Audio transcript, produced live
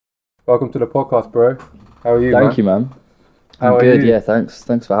Welcome to the podcast, bro. How are you, Thank you, man. How I'm are good, you? yeah, thanks.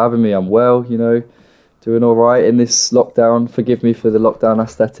 Thanks for having me. I'm well, doing all right in this lockdown. Forgive me for the lockdown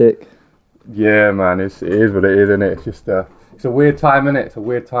aesthetic. Yeah, man, it is what it is, isn't it? It's just it's a weird time, innit? It's a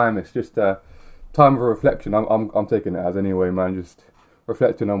weird time. It's just time for reflection. I'm taking it as anyway, man. Just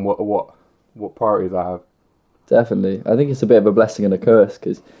reflecting on what priorities I have. Definitely. I think it's a bit of a blessing and a curse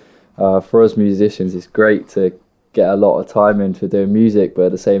because for us musicians, it's great to get a lot of time in for doing music, but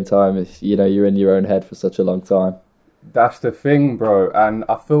at the same time, it's, you're in your own head for such a long time. That's the thing, bro. And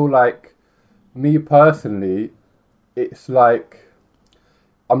I feel like, me personally, it's like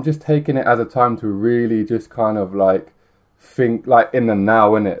I'm just taking it as a time to really just kind of like think like in the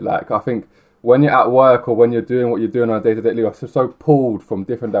now, innit? Like I think when you're at work or when you're doing what you're doing on a day-to-day, you're so pulled from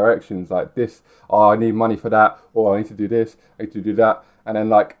different directions. Like this, I need money for that, or I need to do this, I need to do that. And then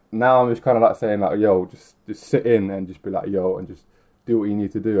like now I'm just kind of like saying like, yo, just sit in and just be like, yo, and just do what you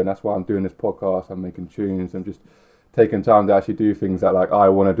need to do. And that's why I'm doing this podcast. I'm making tunes. I'm just taking time to actually do things that like I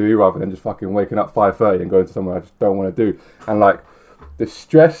want to do rather than just fucking waking up 5:30 and going to somewhere I just don't want to do. And like the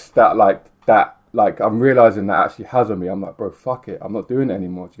stress that I'm realizing that actually has on me. I'm like, bro, fuck it. I'm not doing it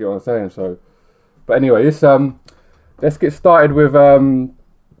anymore. Do you get what I'm saying? So, but anyway, let's get started with the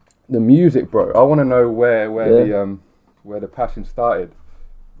music, bro. I want to know where the passion started.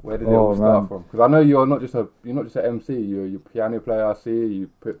 Where did it all start from? Because I know you're not just an MC. You're a piano player. I see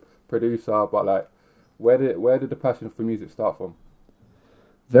you producer, but like, where did the passion for music start from?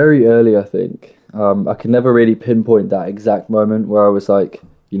 Very early, I think. I could never really pinpoint that exact moment where I was like,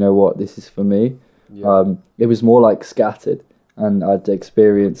 you know what, this is for me. Yeah. It was more like scattered, and I'd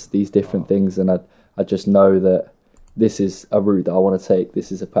experienced these different things, and I just know that this is a route that I want to take.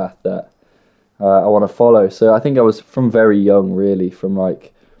 This is a path that I want to follow. So I think I was from very young, really, from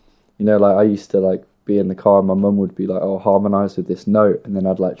like, like I used to like be in the car and my mum would be like, oh, harmonise with this note, and then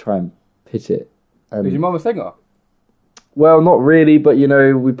I'd like try and pitch it. Is your mum a singer? Well, not really, but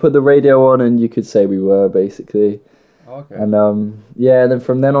we put the radio on and you could say we were basically. Okay. And and then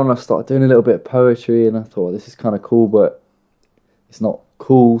from then on I started doing a little bit of poetry, and I thought this is kind of cool, but it's not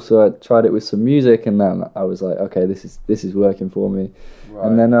cool. So I tried it with some music, and then I was like, okay, this is working for me. Right.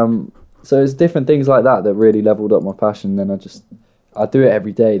 And then so it's different things like that that really leveled up my passion. Then I do it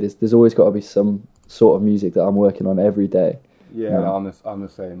every day. There's always got to be some sort of music that I'm working on every day. Yeah, no, I'm the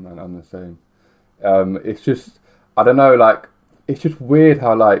same, man. I'm the same. It's just, I don't know, like, it's just weird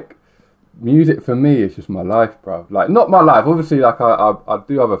how, like, music for me is just my life, bro. Like, not my life, obviously, like, I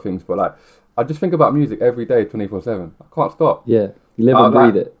do other things, but, like, I just think about music every day, 24/7. I can't stop. Yeah, you live and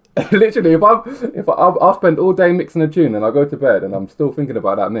breathe it. Literally, I'll spend all day mixing a tune, and I go to bed, and I'm still thinking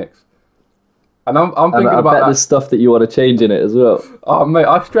about that mix. And I'm thinking about that. I bet there's stuff that you want to change in it as well. Oh, mate,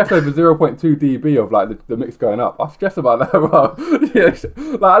 I stress over 0.2 dB of, like, the mix going up. I stress about that, bro. Yeah,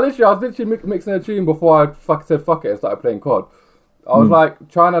 like, I was literally mixing a tune before I said fuck it and started playing COD. I was, like,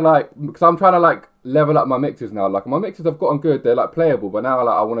 trying to, like, because I'm trying to, like, level up my mixes now. Like, my mixes have gotten good. They're, like, playable. But now,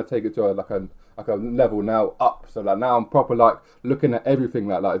 like, I want to take it to, a level now up. So, like, now I'm proper, like, looking at everything,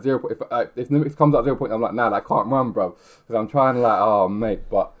 like 0. If the mix comes at 0. I'm like, nah, I can't run, bro. Because I'm trying to, like, oh, mate,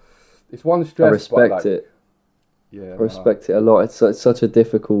 but it's one stress. I respect but, like, it. Yeah, I respect it a lot. It's such a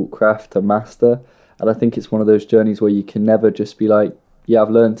difficult craft to master, and I think it's one of those journeys where you can never just be like, yeah, I've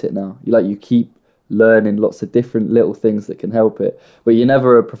learned it now. You keep learning lots of different little things that can help it, but you're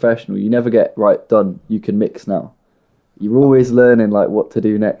never a professional. You never get right done. You can mix now. You're always learning like what to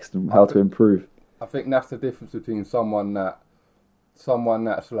do next and how to improve. I think that's the difference between someone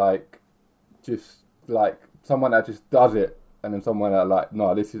that's like just like someone that just does it, and then someone that like,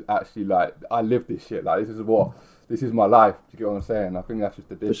 no, this is actually like, I live this shit. Like, this is my life. Do you get what I'm saying? I think that's just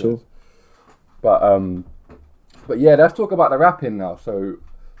the difference. For sure. But yeah, let's talk about the rapping now. So,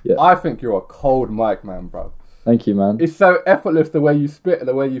 yeah. I think you're a cold mic, man, bro. Thank you, man. It's so effortless the way you spit,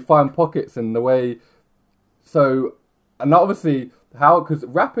 the way you find pockets, and the way. So, and obviously, because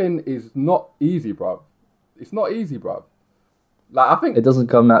rapping is not easy, bro. It's not easy, bro. Like, I think it doesn't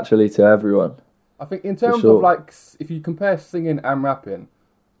come naturally to everyone. I think in terms of like, if you compare singing and rapping,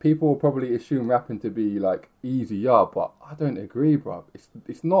 people will probably assume rapping to be like easy, but I don't agree, bro.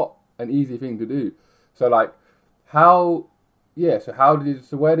 It's not an easy thing to do. So like, when did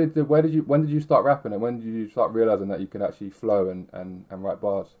you start rapping, and when did you start realizing that you can actually flow and write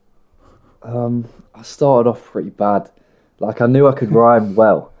bars? I started off pretty bad. Like, I knew I could rhyme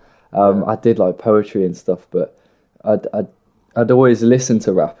well. I did like poetry and stuff, but I'd always listen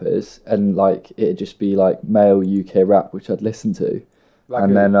to rappers, and like it'd just be like male UK rap, which I'd listen to, like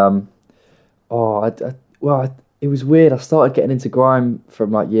and then it was weird. I started getting into grime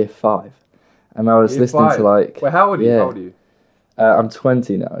from like year 5, and I was listening to like. Wait, how old are you? How old are you? I'm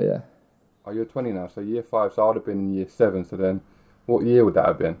 20 now. Yeah. Oh, you're 20 now, so year 5. So I would have been in year 7. So then, what year would that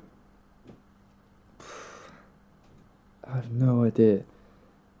have been? I have no idea.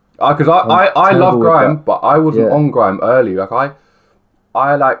 Because I love grime, but I wasn't on grime early. Like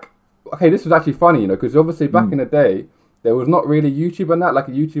I like. Okay, this was actually funny, you know, because obviously back in the day there was not really YouTube and that. Like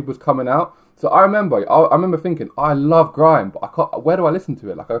YouTube was coming out, so I remember thinking I love grime, but I can't. Where do I listen to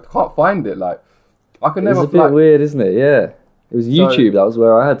it? Like I can't find it. Like I could never. It's a bit weird, isn't it? Yeah, it was YouTube. That was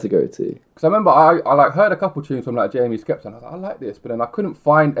where I had to go to. Because I remember I like heard a couple tunes from like Jamie Skepta, and I was like, I like this, but then I couldn't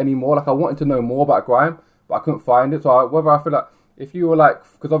find any more. Like I wanted to know more about grime, but I couldn't find it. So whether I feel like if you were like,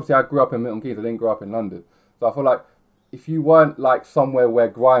 because obviously I grew up in Milton Keynes, I didn't grow up in London, so I feel like if you weren't like somewhere where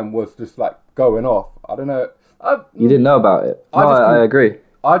grime was just like going off, I don't know. You didn't know about it. I agree.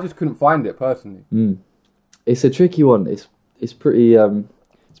 I just couldn't find it personally. It's a tricky one. It's pretty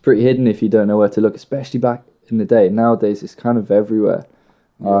hidden if you don't know where to look, especially back in the day. Nowadays it's kind of everywhere.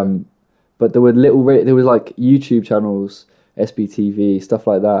 Yeah. But there were there was like YouTube channels, SBTV, stuff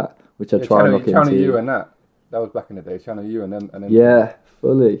like that, which I try and look into. Channel U and that was back in the day. Channel U and then. Yeah,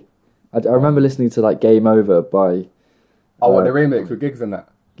 fully. I remember listening to like Game Over by. What, the remix with Gigs and that?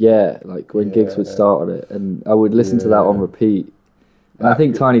 Yeah, like when Gigs would start on it, and I would listen to that on repeat. And I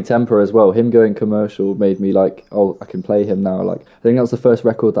think Tiny Temper as well. Him going commercial made me like, oh, I can play him now. Like, I think that was the first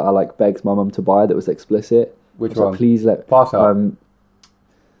record that I like begged my mum to buy that was explicit. Which one? Like, please let Pass Out.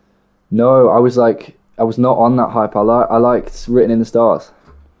 No, I was not on that hype. I liked Written in the Stars.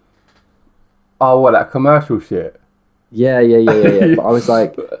 Oh, what, that commercial shit? Yeah. But I was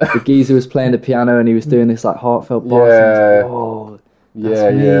like, the geezer was playing the piano and he was doing this like heartfelt boss. Yeah. And oh,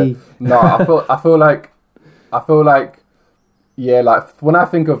 yeah. me. No, I feel like, yeah, like when I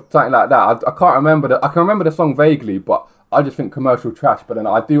think of something like that, I can't remember I can remember the song vaguely, but I just think commercial trash. But then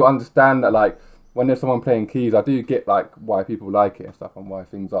I do understand that like when there's someone playing keys, I do get like why people like it and stuff and why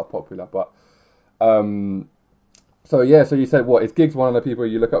things are popular. But so you said what, is Giggs one of the people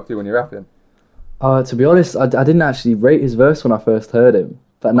you look up to when you're rapping? To be honest, I didn't actually rate his verse when I first heard him,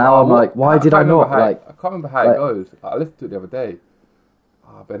 but now I'm like, why did I not? I can't remember how it goes. I listened to it the other day.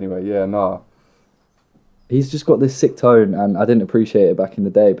 But anyway, yeah, no. He's just got this sick tone, and I didn't appreciate it back in the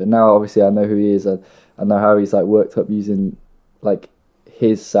day. But now, obviously, I know who he is. I know how he's like worked up using like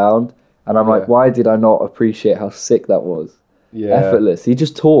his sound, and I'm like, why did I not appreciate how sick that was? Yeah, effortless. He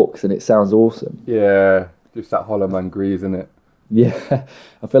just talks, and it sounds awesome. Yeah, just that Hollow Man grease, isn't it? Yeah,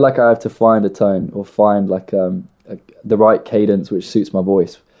 I feel like I have to find a tone or find like the right cadence which suits my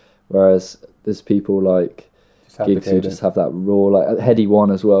voice. Whereas there's people like Giggs who just have that raw, like Heady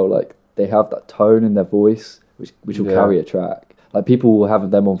One as well. Like they have that tone in their voice which will carry a track. Like people will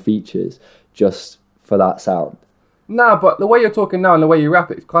have them on features just for that sound. Nah, but the way you're talking now and the way you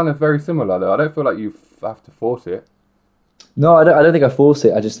rap it, it's kind of very similar though. I don't feel like you have to force it. No, I don't think I force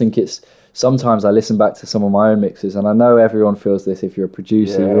it. I just think it's... Sometimes I listen back to some of my own mixes, and I know everyone feels this. If you're a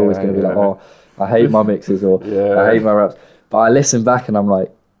producer, you're always going to be like, oh, I hate my mixes, or I hate my raps. But I listen back and I'm like,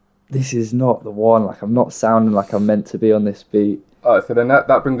 this is not the one. Like, I'm not sounding like I'm meant to be on this beat. Alright, so then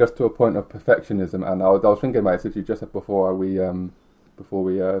that brings us to a point of perfectionism, and I was thinking about it since you just said before we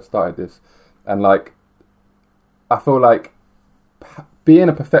started this, and like, I feel like being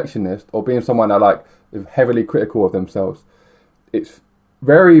a perfectionist or being someone that like is heavily critical of themselves, it's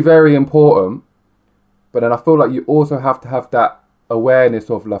very, very important, but then I feel like you also have to have that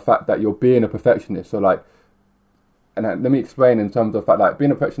awareness of the fact that you're being a perfectionist. So like, and let me explain in terms of fact, like being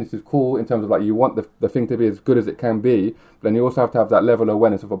a perfectionist is cool in terms of like you want the thing to be as good as it can be, but then you also have to have that level of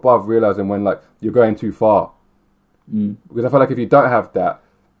awareness of above realizing when like you're going too far. Because I feel like if you don't have that,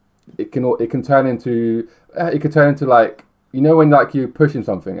 it can turn into like, you know, when like you're pushing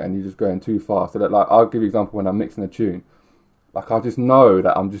something and you're just going too far. So that like, I'll give you an example when I'm mixing a tune. Like I just know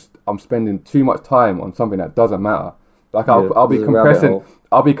that I'm spending too much time on something that doesn't matter. Like I'll be compressing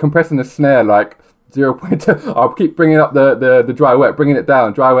the snare like 0.2. I'll keep bringing up the dry wet, bringing it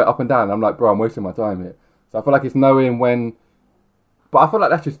down, dry wet up and down. And I'm like, bro, I'm wasting my time here. So I feel like it's knowing when. But I feel like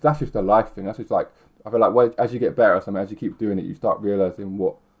that's just a life thing. That's just like, I feel like as you get better or something, as you keep doing it, you start realizing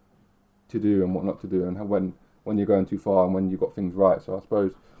what to do and what not to do, and when you're going too far and when you've got things right. So I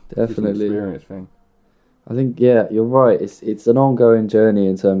suppose definitely it's an experience thing. I think, yeah, you're right. It's an ongoing journey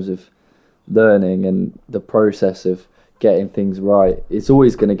in terms of learning and the process of getting things right. It's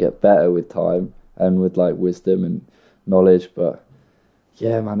always going to get better with time and with like wisdom and knowledge. But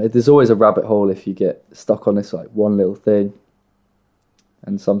yeah, man, there's always a rabbit hole if you get stuck on this like one little thing.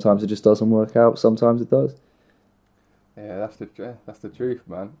 And sometimes it just doesn't work out. Sometimes it does. Yeah, that's the truth,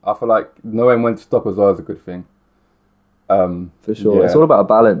 man. I feel like knowing when to stop as well is a good thing. For sure, it's all about a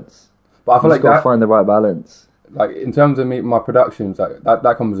balance. But I feel like you've got to find the right balance. like in terms of me, my productions, like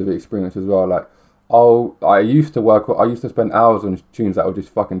that comes with experience as well. Like, I used to spend hours on tunes that were just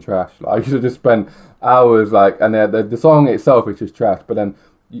fucking trash. Like, I used to just spend hours like, and the song itself is just trash. But then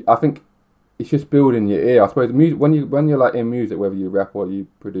I think it's just building your ear. I suppose music, when you're like in music, whether you rap or you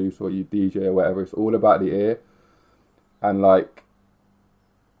produce or you DJ or whatever, it's all about the ear. And like,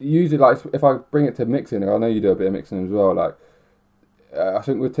 usually, like if I bring it to mixing, I know you do a bit of mixing as well. Like, I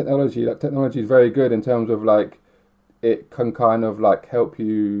think with technology, like technology is very good in terms of like it can kind of like help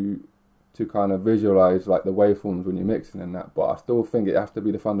you to kind of visualize like the waveforms when you're mixing and that. But I still think it has to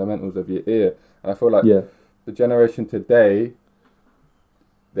be the fundamentals of your ear. And I feel like the generation today,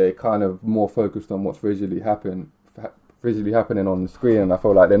 they're kind of more focused on what's visually happening on the screen, and I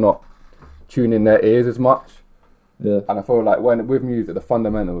feel like they're not tuning their ears as much. Yeah. And I feel like with music, the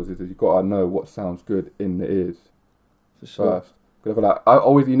fundamentals is that you've got to know what sounds good in the ears. For sure. First. Because I feel like, I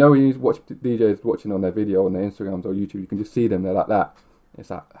always, when you watch DJs watching on their video on their Instagrams or YouTube, you can just see them, they're like that. It's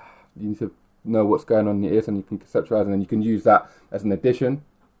like, you need to know what's going on in your ears, and you can conceptualize, and then you can use that as an addition.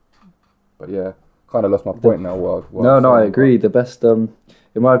 But yeah, kind of lost my point now. No, I agree. The best, in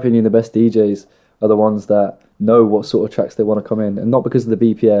my opinion, the best DJs are the ones that know what sort of tracks they want to come in, and not because of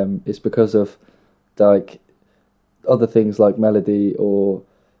the BPM. It's because of like other things like melody or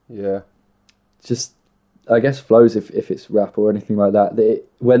just I guess flows if it's rap or anything like that.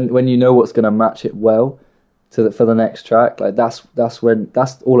 When you know what's going to match it well for the next track, like that's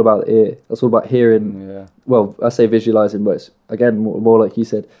all about the ear. That's all about hearing. Yeah. Well, I say visualizing, but it's again more like you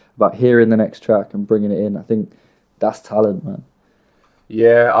said about hearing the next track and bringing it in. I think that's talent, man.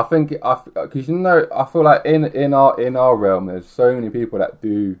 Yeah, I think because I feel like in our realm, there's so many people that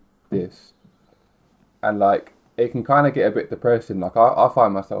do this, and like it can kind of get a bit depressing. Like I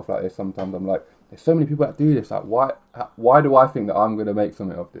find myself like this sometimes. I'm like, there's so many people that do this. Like why do I think that I'm gonna make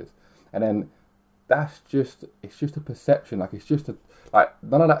something of this? And then it's just a perception. Like it's just like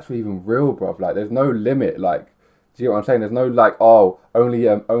none of that's even real, bruv. Like there's no limit. Like, do you get what I'm saying? There's no like, oh, only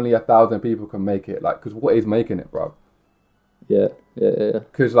 1,000 people can make it. Like, because what is making it, bruv? Yeah.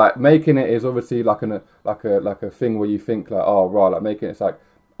 Because like making it is obviously like a thing where you think like, oh right, like making it's like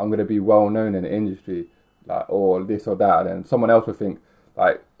I'm gonna be well known in the industry, like or this or that, and then someone else will think,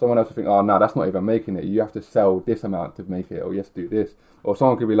 oh no, that's not even making it. You have to sell this amount to make it, or you have to do this. Or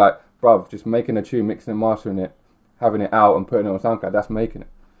someone could be like, bruv, just making a tune, mixing and mastering it, having it out and putting it on SoundCloud, that's making it.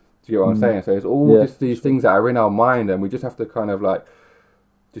 Do you get what I'm saying? So it's all just these things that are in our mind, and we just have to kind of like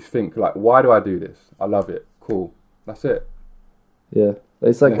just think like, why do I do this? I love it. Cool. That's it. Yeah,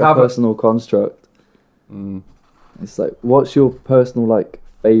 it's like a personal construct. It's like, what's your personal like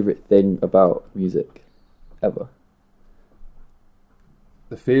favorite thing about music ever?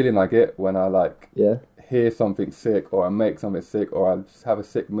 The feeling I get when I like hear something sick, or I make something sick, or I just have a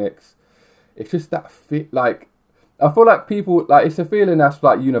sick mix. It's just that like I feel like people like it's a feeling that's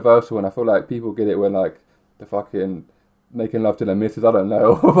like universal, and I feel like people get it when like the fucking making love to their missus. I don't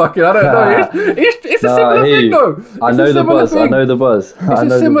know. Fucking I don't know. It's a similar thing though. I know the buzz.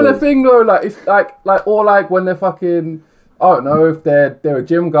 It's a similar thing though. Like it's like or like when they're fucking, I don't know, if they're a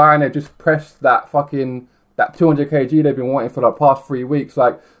gym guy and they just press that 200 kg they've been wanting for the past 3 weeks.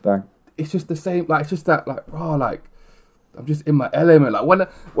 Like, bang. It's just the same. Like, it's just that, like, raw, like, I'm just in my element. Like,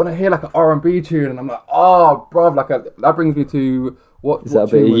 when I hear like an R&B tune and I'm like, oh, bruv, like, that brings me to what. Is that a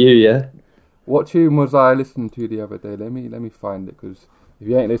bit of you, yeah? What tune was I listening to the other day? Let me find it, because if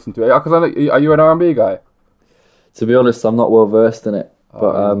you ain't listened to it, because are you an R&B guy? To be honest, I'm not well versed in it,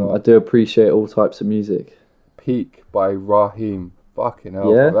 but I do appreciate all types of music. Peak by Raheem. Fucking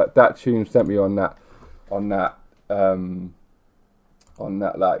hell. Yeah? That tune sent me on that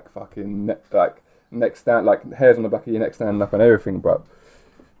like fucking like neck stand, like hairs on the back of your neck standing up and everything, bro.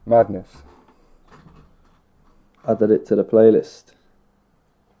 Madness. Added it to the playlist.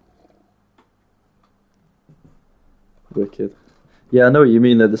 Wicked. Yeah, I know what you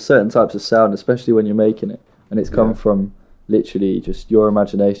mean. There's certain types of sound, especially when you're making it, and it's come from literally just your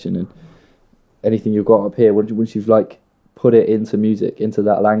imagination and anything you've got up here. Once you've like put it into music, into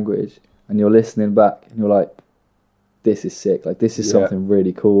that language, and you're listening back, and you're like, this is sick. Like, this is something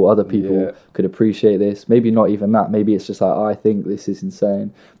really cool. Other people could appreciate this. Maybe not even that. Maybe it's just like, I think this is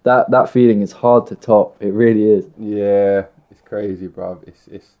insane. That feeling is hard to top. It really is. Yeah, it's crazy, bruv.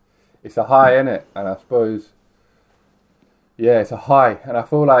 It's a high, innit? And I suppose, it's a high. And I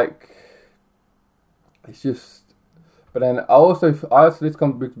feel like it's just. But then this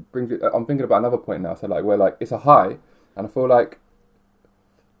brings it. I'm thinking about another point now. So like, where like it's a high, and I feel like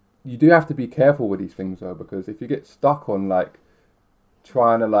you do have to be careful with these things though, because if you get stuck on like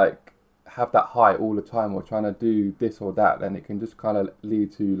trying to like have that high all the time, or trying to do this or that, then it can just kind of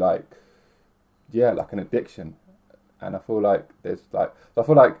lead to like an addiction. And I feel like I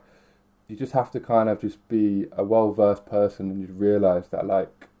feel like you just have to kind of just be a well-versed person and you realise that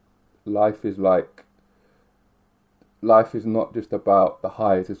like life is not just about the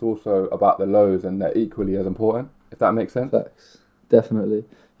highs, it's also about the lows, and they're equally as important, if that makes sense. Facts. Definitely.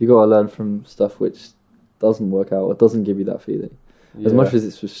 You got to learn from stuff which doesn't work out or doesn't give you that feeling. Yeah. As much as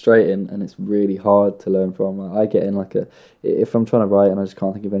it's frustrating and it's really hard to learn from, like, I get in if I'm trying to write and I just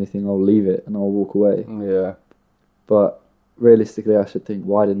can't think of anything, I'll leave it and I'll walk away. Yeah. But realistically, I should think,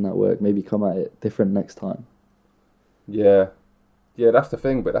 why didn't that work? Maybe come at it different next time. Yeah. Yeah, that's the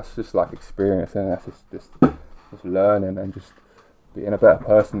thing, but that's just like experience, and that's just learning and just being a better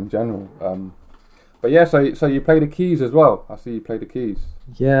person in general. But yeah, so you play the keys as well. I see you play the keys.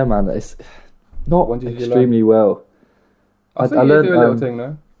 Yeah, man, it's not extremely well. I learned, you do a little thing,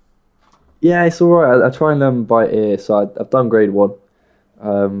 though. Yeah, it's alright. I try and learn by ear. So I've done grade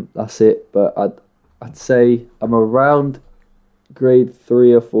 1. That's it. But I'd say I'm around grade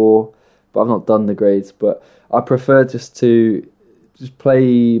 3 or 4, but I've not done the grades. But I prefer just to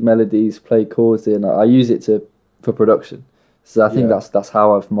play melodies, play chords in. I use it for production. So I think that's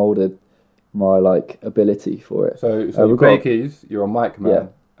how I've molded my ability for it. So you play keys. You're a mic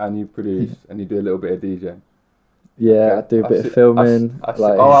man, and you produce, and you do a little bit of DJing. Yeah, okay. I do a bit of filming.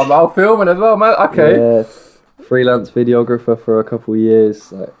 I'm filming as well, man. Okay. Yeah, freelance videographer for a couple of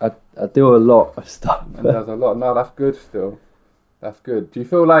years. I do a lot of stuff. And there's a lot. No, that's good. Still, that's good. Do you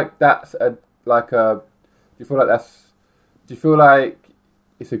feel like that's Do you feel like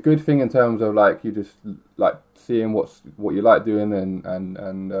it's a good thing in terms of like you just like seeing what you like doing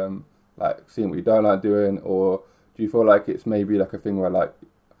and like seeing what you don't like doing, or do you feel like it's maybe like a thing where like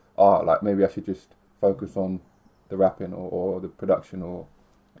maybe I should just focus on the rapping or the production, or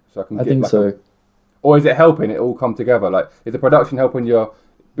so I can get think so. Or is it helping it all come together? Like, is the production helping you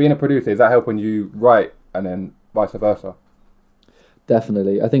being a producer? Is that helping you write, and then vice versa?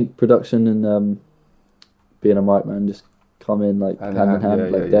 Definitely, I think production and being a mic man just come in like hand in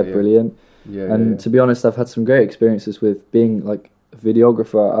hand. They're brilliant. To be honest, I've had some great experiences with being like a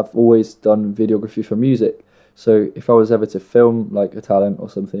videographer. I've always done videography for music, so if I was ever to film like a talent or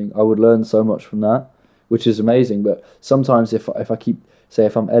something, I would learn so much from that, which is amazing. But sometimes if I keep, say,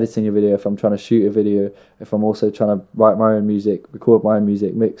 if I'm editing a video, if I'm trying to shoot a video, if I'm also trying to write my own music, record my own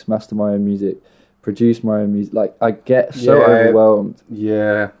music, mix, master my own music, produce my own music, like I get so overwhelmed.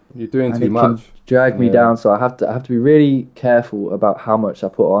 Yeah, you're doing too much. Can drag me down, so I have to be really careful about how much I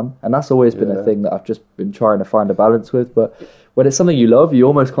put on, and that's always been a thing that I've just been trying to find a balance with. But when it's something you love, you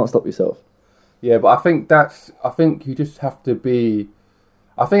almost can't stop yourself. Yeah, but I think you just have to be.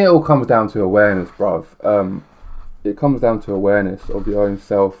 I think it all comes down to awareness, bruv. It comes down to awareness of your own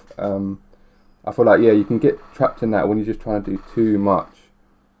self. I feel like, you can get trapped in that when you're just trying to do too much.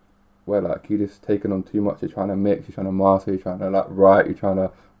 Where like you're just taking on too much. You're trying to mix, you're trying to master, you're trying to like write, you're trying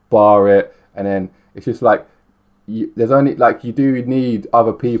to bar it, and then it's just like there's only like you do need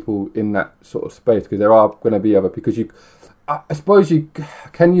other people in that sort of space, because there are going to be other, because I suppose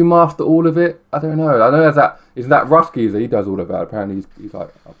can you master all of it? I don't know. I know is that Rusky, he does all of that. Apparently he's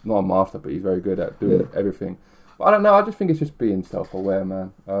like not a master, but he's very good at doing everything. But I don't know. I just think it's just being self-aware,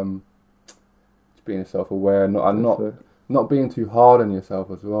 man. Just being self-aware, not being too hard on yourself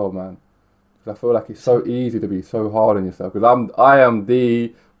as well, man. Because I feel like it's so easy to be so hard on yourself. Because I am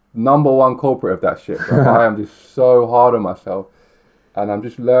the number one culprit of that shit, bro. I am just so hard on myself, and I'm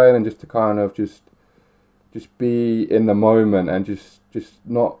just learning just to kind of just be in the moment and just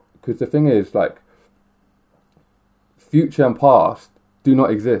not, because the thing is, like, future and past do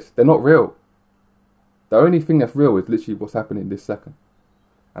not exist. They're not real. The only thing that's real is literally what's happening this second.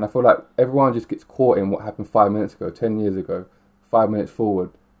 And I feel like everyone just gets caught in what happened 5 minutes ago, 10 years ago, 5 minutes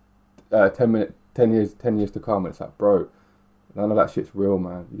forward, 10 years to come. And it's like, bro, none of that shit's real,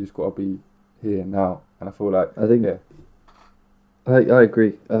 man. You just got to be here now. And I feel like, I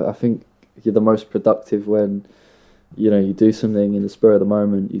agree. I think you're the most productive when, you do something in the spur of the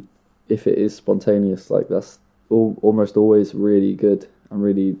moment. If it is spontaneous, like that's almost always really good and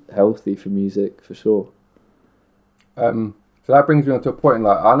really healthy for music, for sure. So that brings me on to a point.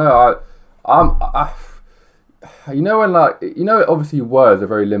 Like, I know when obviously words are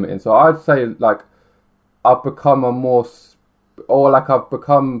very limiting. So I'd say like I've become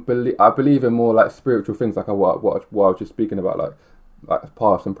I believe in more like spiritual things, like what I was just speaking about, like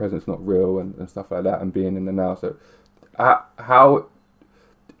past and present's not real and stuff like that, and being in the now. So how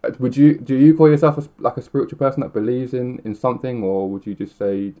do you call yourself like a spiritual person that believes in something, or would you just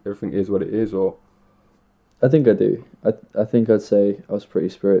say everything is what it is? Or I think I do. I think I'd say I was pretty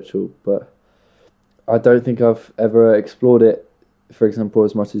spiritual, but I don't think I've ever explored it, for example,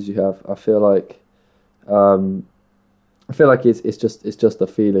 as much as you have. I feel like I feel like it's just a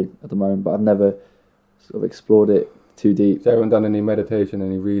feeling at the moment, but I've never sort of explored it too deep. So you haven't done any meditation,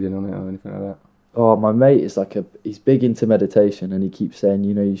 any reading on it or anything like that? Oh, my mate is he's big into meditation, and he keeps saying,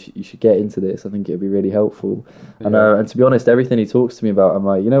 you should get into this. I think it'd be really helpful. Yeah. And to be honest, everything he talks to me about, I'm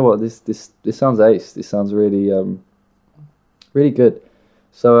like, you know what, this sounds ace. This sounds really really good.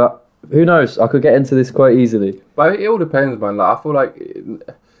 So who knows? I could get into this quite easily. But it all depends, man. Like I feel like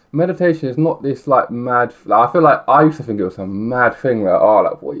meditation is not this like mad. Like, I feel like I used to think it was some mad thing.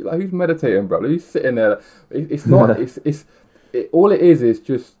 Like what? Like who's meditating, bro? Who's sitting there? It's not. All it is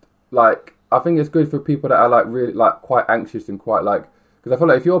just like. I think it's good for people that are like really like quite anxious and quite like, because I feel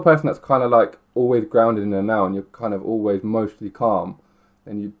like if you're a person that's kind of like always grounded in the now and you're kind of always mostly calm,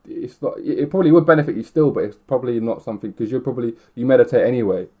 then it probably would benefit you still, but it's probably not something, because you meditate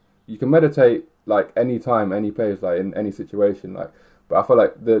anyway. You can meditate like any time, any place, like in any situation, like. But I feel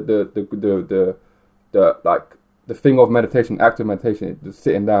like the thing of meditation, active meditation, is just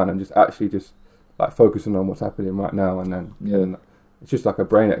sitting down and just actually just like focusing on what's happening right now, and then and it's just like a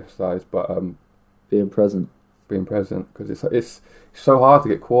brain exercise, but being present, because it's so hard to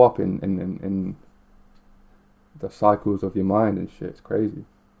get caught up in the cycles of your mind and shit. It's crazy.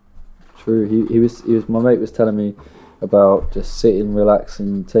 True. He was my mate was telling me about just sitting,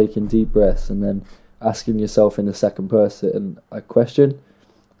 relaxing, taking deep breaths, and then asking yourself in the second person a question,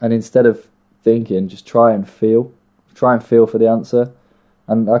 and instead of thinking, just try and feel for the answer.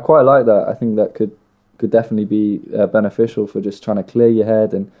 And I quite like that. I think that could definitely be beneficial for just trying to clear your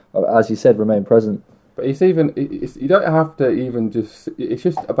head and, as you said, remain present. But you don't have to even just, it's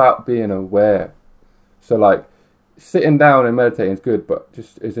just about being aware. So like sitting down and meditating is good, but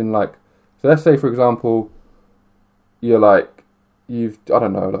just as in like, so let's say for example, you're like, I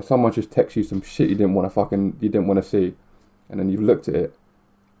don't know, like someone just texts you some shit you didn't want to see, and then you've looked at it,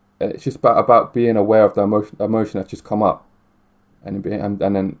 and it's just about being aware of the emotion that's just come up, and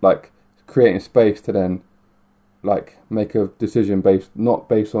then like creating space to then like make a decision not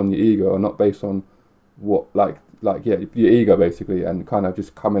based on your ego, or not based on what your ego basically, and kind of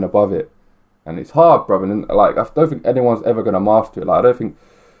just coming above it. And it's hard, brother, and like I don't think anyone's ever gonna master it. Like I don't think,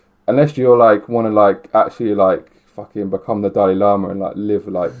 unless you're like want to like actually like fucking become the Dalai Lama and like live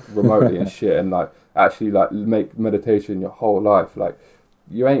like remotely and shit, and like actually like make meditation your whole life, like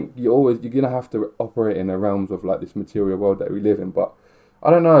you're gonna have to operate in the realms of like this material world that we live in. But I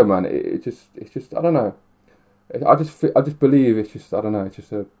don't know, man. It's just I don't know. I just believe it's just, I don't know. It's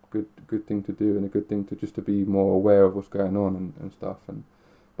just a good thing to do, and a good thing to be more aware of what's going on and stuff.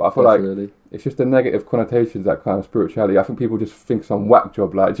 But I feel like it's just the negative connotations, that kind of spirituality. I think people just think some whack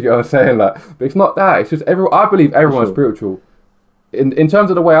job, like, do you get what I'm saying? Like, but it's not that. It's just I believe everyone's spiritual. In terms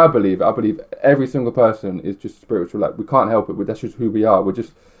of the way I believe every single person is just spiritual. Like, we can't help it. That's just who we are. We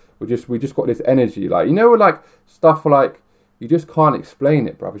just got this energy. Like, you know, like stuff like, you just can't explain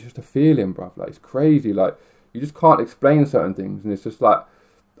it, bruv. It's just a feeling, bruv. Like, it's crazy. Like, you just can't explain certain things, and it's just like,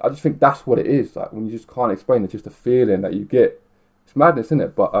 I just think that's what it is. Like, when you just can't explain it, it's just a feeling that you get. It's madness, isn't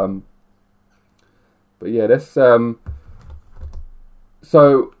it? But yeah, that's so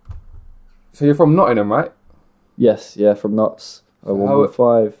you're from Nottingham, right? Yes, yeah, from Notts.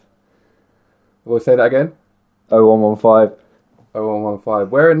 0115. We'll say that again. 0115. 0115.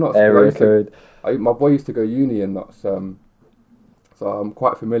 Where in Notts? Area code. My boy used to go uni in Notts, so I'm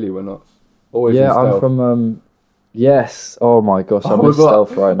quite familiar with Notts. Always. Yeah, I'm from. Yes. Oh my gosh, I'm in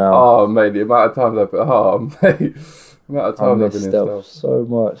Stealth right now. Oh mate, the amount of times I've been. Oh mate, the amount of times I've been in Stealth so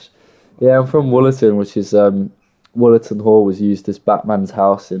much. Yeah, I'm from Woolerton, which is Woolerton Hall was used as Batman's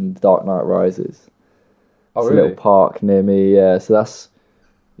house in Dark Knight Rises. Oh, it's really? a little park near me. Yeah, so that's.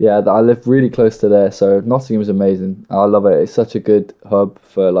 Yeah, I live really close to there, so Nottingham is amazing. I love it. It's such a good hub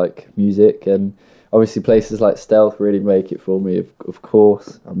for like music, and obviously places like Stealth really make it for me. Of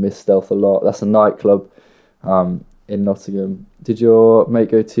course, I miss Stealth a lot. That's a nightclub in Nottingham. Did your mate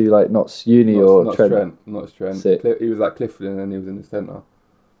go to like Notts Uni or Trent? Notts Trent. Sick. He was at Clifford, and then he was in the centre.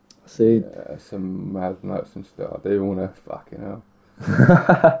 See, yeah, some mad nights and stuff. I don't even want to fucking hell.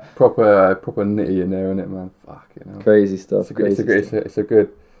 proper nitty in there, innit, man? Fucking hell. Crazy stuff.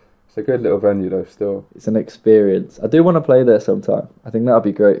 It's a good little venue though. Still, it's an experience. I do want to play there sometime. I think that'd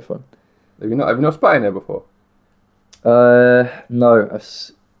be great fun. Have you not spotted there before? No,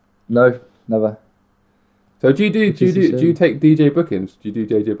 no, never. So do you take DJ bookings? Do you do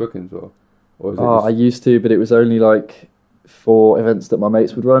DJ bookings or is it I used to, but it was only like for events that my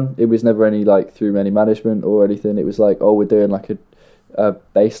mates would run. It was never any like through any management or anything. It was like, oh, we're doing like a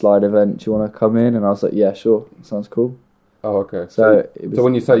baseline event. Do you want to come in? And I was like, yeah, sure, sounds cool. Oh, okay. So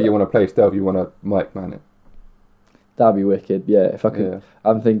when you say you want to play Stealth, you want to mic man it? That'd be wicked. Yeah, if I could. Yeah.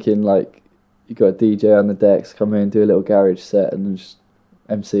 I'm thinking like, you got a DJ on the decks, come in, do a little garage set, and then just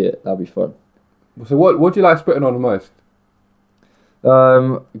MC it. That'd be fun. So what do you like spitting on the most?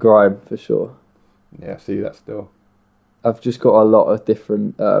 Grime for sure. Yeah, I see that still. I've just got a lot of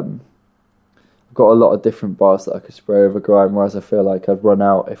different. I've got a lot of different bars that I could spray over grime. Whereas I feel like I'd run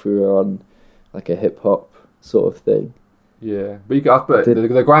out if we were on like a hip hop sort of thing. Yeah, but you can. But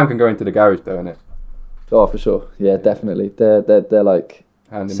the grime can go into the garage though, innit? Oh, for sure. Yeah, definitely. They're like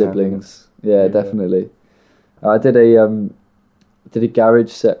hand siblings. Hand, yeah, definitely. I did a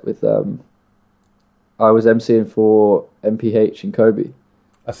garage set with I was emceeing for MPH and Kobe.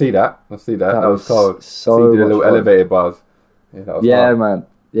 I see that. That was cold. So you did a little elevated bars. Yeah, that was hard. Man.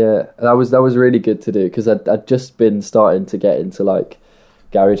 Yeah, that was really good to do because I'd just been starting to get into like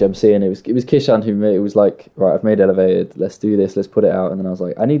garage emceeing. It was Kishan who made it. Was like, right, I've made elevated. Let's do this. Let's put it out. And then I was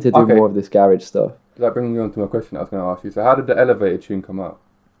like, I need to do more of this garage stuff. That brings me on to my question I was going to ask you. So how did the elevated tune come out?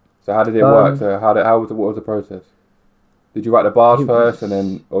 So how did it work? So what was the process? Did you write the bars first, and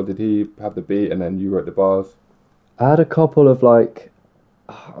then, or did he have the beat and then you wrote the bars? I had a couple of like,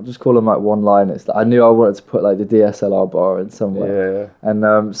 I'll just call them like one-liners that I knew I wanted to put like the DSLR bar in somewhere. Yeah.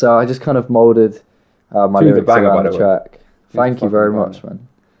 And so I just kind of molded my lyrics around the track. Thank you very much, man.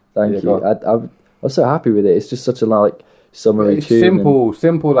 Thank you. I was so happy with it. It's just such a like summery tune.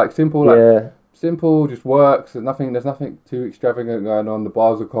 Simple, just works. There's nothing too extravagant going on. The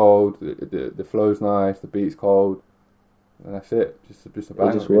bars are cold. The flow's nice. The beat's cold. And that's it. Just a banger.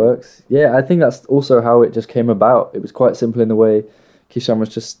 It just works. Yeah, I think that's also how it just came about. It was quite simple in the way Kishan was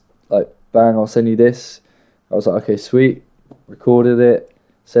just like, bang, I'll send you this. I was like, okay, sweet. Recorded it,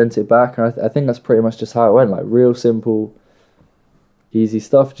 sent it back. And I think that's pretty much just how it went. Like, real simple, easy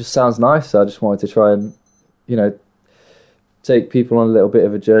stuff. It just sounds nice. So I just wanted to try and, take people on a little bit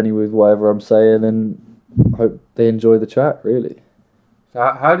of a journey with whatever I'm saying and hope they enjoy the track, really.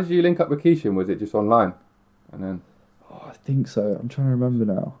 So how did you link up with Kishan? Was it just online? And then... I think so. I'm trying to remember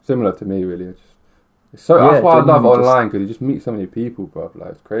now. Similar to me, really. That's why I love online, because you just meet so many people, bro.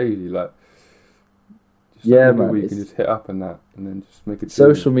 Like, it's crazy. Like, man, you can just hit up and then just make it.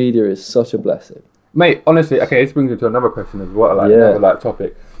 Social media is such a blessing, mate. Honestly, okay. This brings me to another question as well. Another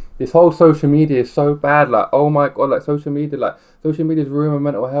topic. This whole social media is so bad. Like, oh my god, like social media is ruining my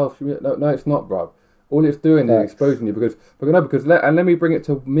mental health. No, it's not, bro. All it's doing is exposing you because let me bring it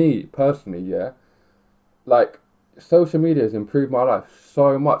to me personally. Yeah, like. Social media has improved my life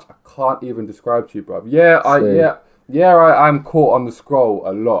so much I can't even describe to you, bro. I'm caught on the scroll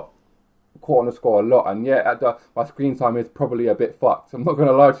a lot, and my screen time is probably a bit fucked. I'm not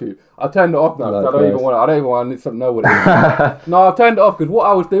gonna lie to you. I turned it off now because I don't even want to know what it is. No, I've turned it off because what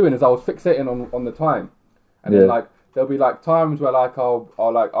I was doing is I was fixating on the time, and then like there'll be like times where like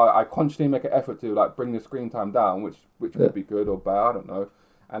I consciously make an effort to like bring the screen time down, which could be good or bad, I don't know.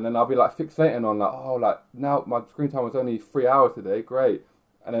 And then I'll be like fixating on now my screen time was only 3 hours today, great.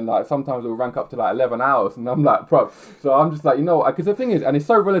 And then like sometimes it'll rank up to like 11 hours, and I'm like, bro. So I'm just like, because the thing is, and it's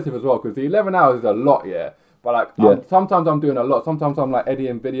so relative as well, because the 11 hours is a lot, yeah. But like sometimes I'm doing a lot. Sometimes I'm like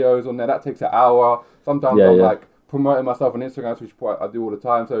editing videos on there, that takes an hour. Sometimes I'm like promoting myself on Instagram, which I do all the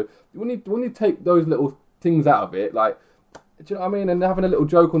time. So when you take those little things out of it, like, do you know what I mean? And having a little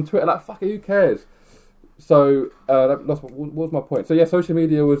joke on Twitter, like, fuck it, who what was my point? So yeah, social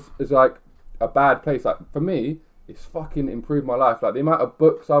media is like a bad place. Like for me, it's fucking improved my life. Like the amount of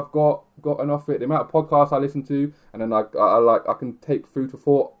books I've gotten off it, the amount of podcasts I listen to, and then I can take food for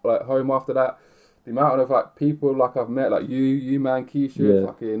thought like home after that. The amount of like people like I've met, like you man, Keisha,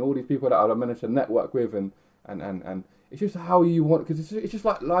 fucking all these people that I've managed to network with, and it's just how you want, because it's just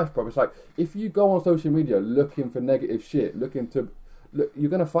like life, bro. It's like if you go on social media looking for negative shit, you're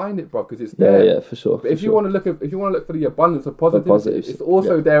gonna find it, bro, because it's there. Yeah, for sure. But if you want to look for the abundance of positives, it's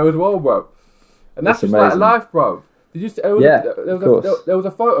also there as well, bro. And that's just amazing. Like life, bro. Did you see? There was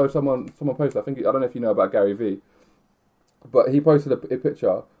a photo someone posted. I don't know if you know about Gary V, but he posted a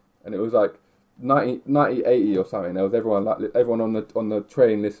picture, and it was like 1980 or something. There was everyone on the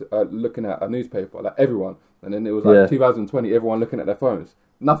train looking at a newspaper, like everyone. And then it was like 2020, everyone looking at their phones.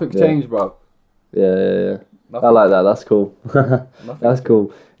 Nothing's changed, bro. Yeah. I like that. That's cool. That's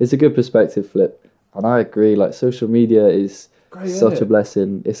cool. It's a good perspective flip, and I agree. Like social media is such a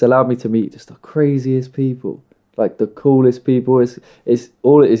blessing. It's allowed me to meet just the craziest people, like the coolest people. It's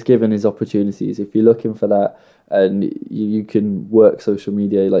all it is given is opportunities. If you're looking for that, and you can work social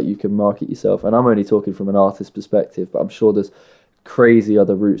media, like you can market yourself. And I'm only talking from an artist perspective, but I'm sure there's crazy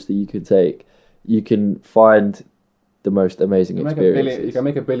other routes that you can take. You can find the most amazing experiences. You can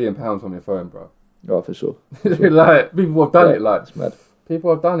make £1 billion on your phone, bro. Oh, for sure. Like people have done it. Like it's mad. People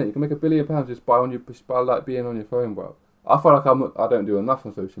have done it. You can make £1 billion just by like being on your phone, bro. I feel like I don't do enough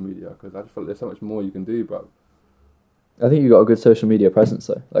on social media because I just feel like there's so much more you can do, bro. I think you got a good social media presence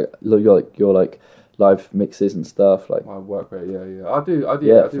though. Like your like live mixes and stuff. Like my work rate, yeah. I do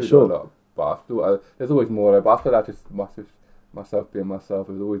Yeah, do for sure. a lot, but I feel there's always more. But I feel like just myself being myself.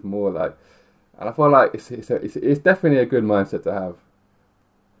 There's always more like, and I feel like it's definitely a good mindset to have.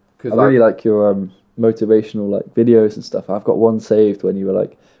 I really like your motivational like videos and stuff. I've got one saved when you were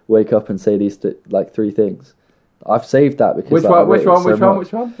like, wake up and say these like 3 things. I've saved that because which one was that?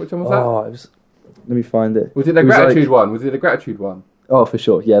 It was, let me find it. Was it the gratitude one? Was it the gratitude one? Oh, for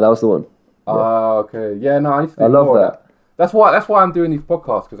sure. Yeah, that was the one. Okay. Yeah, no, I love that. That's why I'm doing these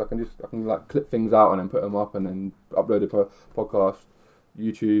podcasts, because I can like clip things out and then put them up and then upload a podcast,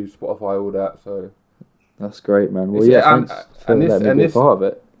 YouTube, Spotify, all that. So that's great, man. Well, thanks for letting me be a part of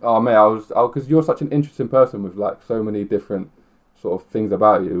it. Oh mate, because you're such an interesting person with like so many different sort of things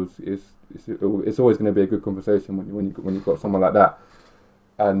about you. It's always going to be a good conversation when you've got someone like that.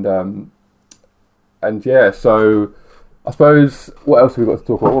 And yeah, so I suppose what else have we got to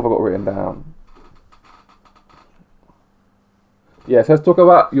talk about? What have I got written down? Yeah, so let's talk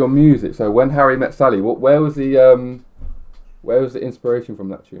about your music. So When Harry Met Sally, where was the inspiration from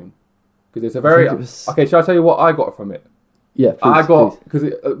that tune? Because it's a very okay. Shall I tell you what I got from it? Yeah, please, I got, because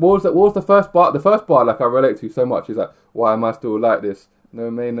what was the first part? The first part, like, I relate to so much, is like, why am I still like this? No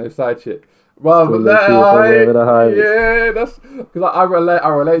main, no side chick. Rather than yeah, that's because I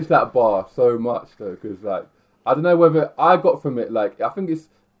relate to that bar so much though, because like I don't know whether I got from it, like I think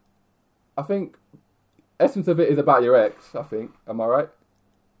essence of it is about your ex. I think, am I right?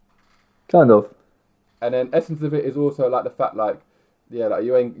 Kind of. And then essence of it is also like the fact, like, yeah, like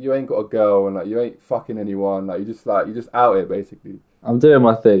you ain't got a girl and like you ain't fucking anyone, like you just out it basically. I'm doing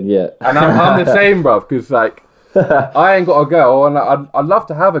my thing, yeah. And I'm the same, bruv, because like I ain't got a girl, and like, I'd love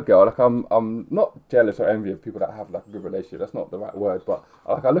to have a girl. Like I'm not jealous or envy of people that have like a good relationship. That's not the right word, but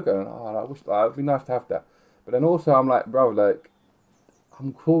like I look at it and I wish it'd be nice to have that. But then also I'm like, bro, like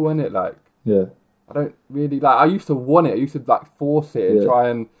I'm cool in it. Like yeah, I don't really like. I used to want it. I used to like force it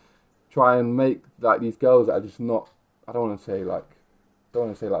and try and make like these girls that are just not. I don't want to say like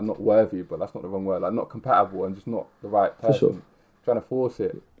not worthy, but that's not the wrong word. Like not compatible and just not the right person. For sure. Trying to force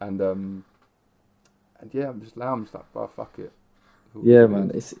it and yeah, I'm just like, oh, fuck it. Yeah, man,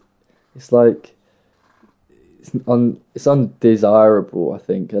 it's like it's undesirable, I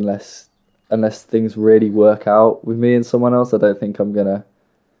think, unless things really work out with me and someone else. I don't think I'm gonna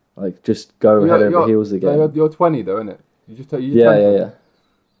like just go head over heels again. You're 20 though, innit?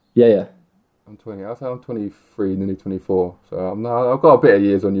 Yeah. I'm 20. I'll say I'm 23, nearly 24. So I've got a bit of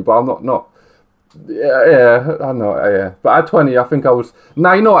years on you, but I'm not. Yeah, I know. Yeah, but at 20, I think I was.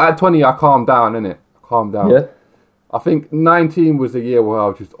 Now you know, at 20, I calmed down, innit? Calm down. Yeah. I think 19 was the year where I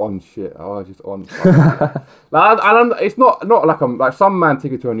was just on shit. I was just on. Like, it's not like I'm like some man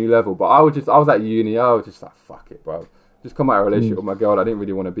take it to a new level, but I was at uni. I was just like, fuck it, bro. Just come out of a relationship with my girl that I didn't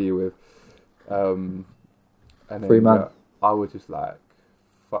really want to be with. And then, free man. I was just like,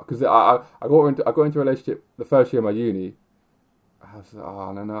 fuck, because I got into a relationship the first year of my uni. I was like,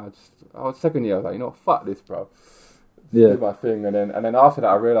 oh no, I was second year. I was like, you know what, fuck this, bro. Do my thing, and then after that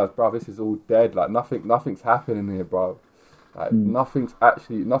I realised, bro, this is all dead. Like nothing's happening here, bro. Like nothing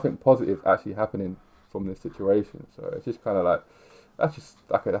positive actually happening from this situation. So it's just kind of like that's just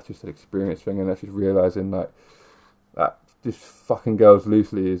an experience thing, and that's just realising like that just fucking girls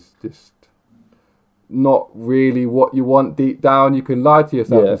loosely is just not really what you want deep down. You can lie to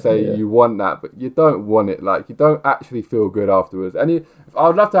yourself and say you want that, but you don't want it. Like you don't actually feel good afterwards. And I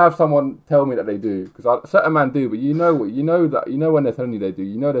would love to have someone tell me that they do, because certain men do, but you know when they're telling you they do.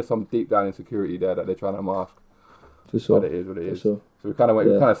 You know there's some deep down insecurity there that they're trying to mask. For sure. But it is what it is. Sure. So we kind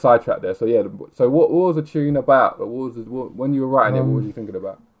of sidetracked there. So yeah. So what was the tune about? When you were writing it? What was you thinking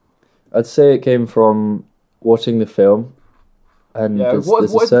about? I'd say it came from watching the film. And what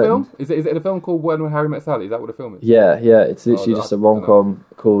is the film? Is it a film called When Harry Met Sally? Is that what the film is? Yeah. It's literally just a rom-com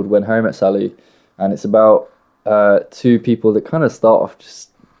called When Harry Met Sally, and it's about two people that kind of start off just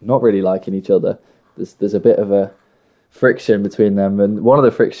not really liking each other. There's a bit of a friction between them, and one of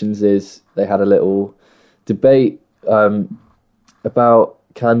the frictions is they had a little debate about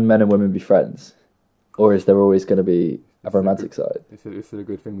can men and women be friends, or is there always going to be a romantic side? This is a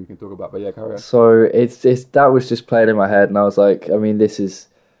good thing we can talk about, but yeah, carry on. So it's that was just playing in my head, and I was like, I mean, this is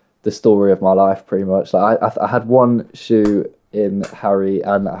the story of my life, pretty much. Like I had one shoe in Harry,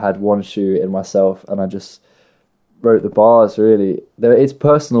 and I had one shoe in myself, and I just wrote the bars. Really, it's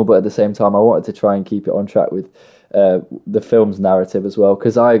personal, but at the same time, I wanted to try and keep it on track with the film's narrative as well,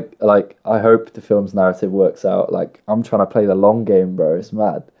 because I hope the film's narrative works out. Like I'm trying to play the long game, bro. It's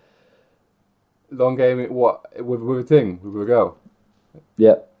mad. long game it what with a thing with a girl.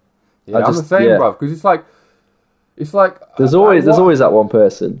 Yeah. Yeah, I'm the same, bruv. Because it's like there's always that one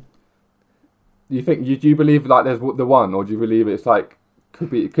person. You think do you believe like there's the one, or do you believe it's like could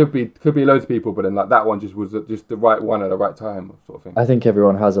be loads of people, but then like that one just was just the right one at the right time, sort of thing. I think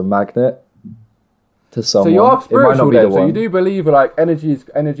everyone has a magnet to someone. So you are spiritual then. So one. you do believe like energies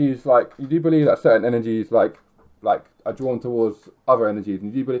like you do believe that certain energies like are drawn towards other energies,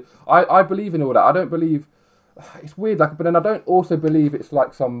 and you do believe. I believe in all that. I don't believe. It's weird, like, but then I don't also believe it's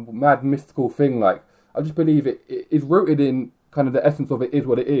like some mad mystical thing. Like, I just believe it is rooted in kind of the essence of it is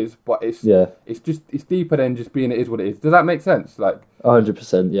what it is, but it's deeper than just being it is what it is. Does that make sense? Like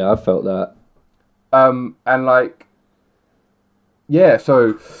 100%. Yeah, I felt that. And like, yeah.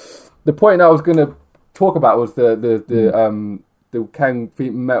 So the point I was gonna talk about was the can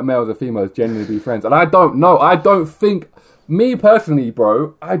males or females genuinely be friends, and I don't know. I don't think me personally,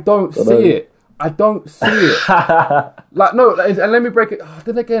 bro. I don't see it. I don't see it. Like, no, and let me break it.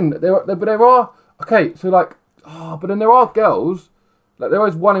 Then again, there are okay. So like, but then there are girls. Like there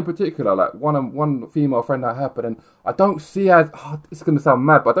is one in particular, like one female friend I have, but then I don't see her as. It's gonna sound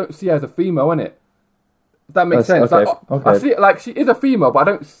mad, but I don't see her as a female in it. Does that make sense? Okay, like, okay. I see it like she is a female, but I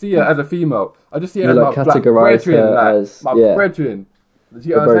don't see her as a female. I just see her like as my brethren, as my brethren. Do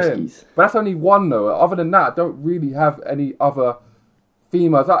you know what I'm saying? But that's only one though. Other than that, I don't really have any other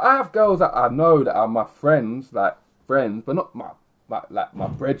females. Like, I have girls that I know that are my friends, but not my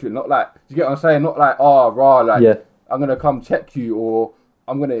brethren. Not like, do you get what I'm saying? Not like, I'm gonna come check you, or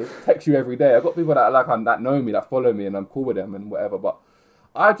I'm gonna text you every day. I've got people that know me, that follow me, and I'm cool with them and whatever. But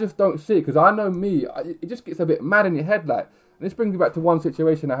I just don't see it because I know me. It just gets a bit mad in your head, like. And this brings me back to one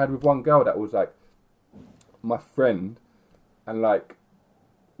situation I had with one girl that was like my friend, and like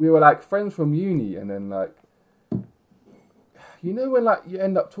we were like friends from uni, and then like. You know when like you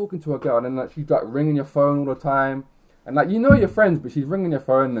end up talking to a girl and then like she's like ringing your phone all the time, and like you know you're friends, but she's ringing your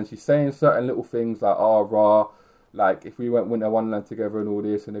phone and she's saying certain little things like like if we went winter wonderland together and all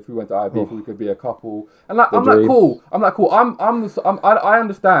this, and if we went to IB, we could be a couple. And like I'm like cool. I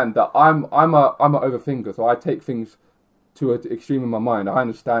understand that I'm a overthinker, so I take things to an extreme in my mind. I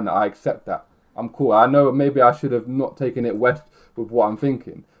understand that. I accept that. I'm cool. I know maybe I should have not taken it west with what I'm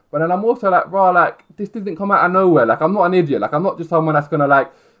thinking. But then I'm also like, like this didn't come out of nowhere. Like I'm not an idiot. Like I'm not just someone that's gonna like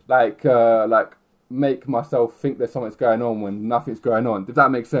make myself think there's something's going on when nothing's going on. Does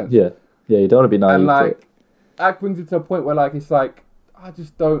that make sense? Yeah. You don't want to be naive. And like, to it. that brings it to a point where like it's like I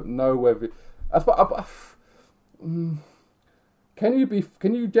just don't know whether. That's what. Can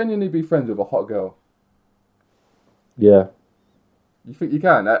you genuinely be friends with a hot girl? Yeah. You think you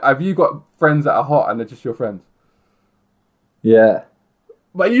can? Have you got friends that are hot and they're just your friends? Yeah.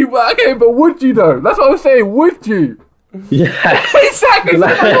 But would you though? That's what I'm saying. Would you? Yeah. Exactly.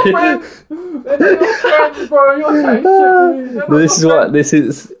 They're not your friends. They're not your friends, bro. You're saying shit to me. This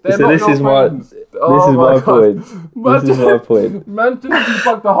is my point. This is my point. Man, just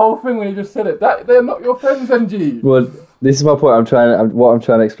debunked the whole thing when he just said it. They're not your friends, NG. Well, this is my point. What I'm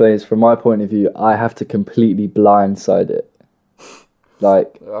trying to explain is, from my point of view, I have to completely blindside it,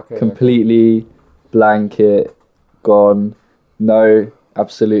 like completely blanket, gone. No.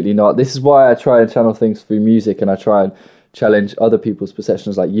 Absolutely not. This is why I try and channel things through music, and I try and challenge other people's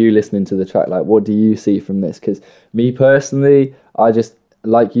perceptions, like you listening to the track. Like, what do you see from this? Because me personally, I just,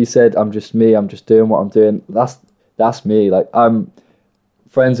 like you said, I'm just me. I'm just doing what I'm doing. That's me. Like, I'm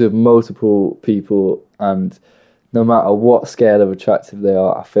friends with multiple people, and no matter what scale of attractive they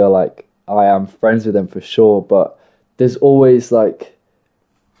are, I feel like I am friends with them for sure. But there's always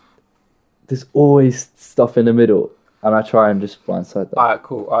stuff in the middle. And I try and just blindside that. Alright,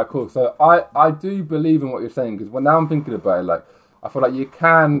 cool. So I do believe in what you're saying, because when now I'm thinking about it, like I feel like you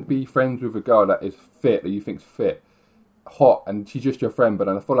can be friends with a girl that is fit, that you think's fit, hot, and she's just your friend. But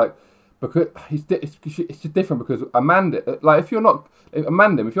then I feel like because it's just different, because if you're not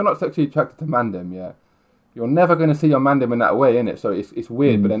sexually attracted to mandem, yeah, you're never going to see your mandem in that way, innit? So it's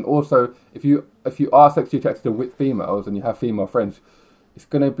weird. But then also if you are sexually attracted to females and you have female friends, it's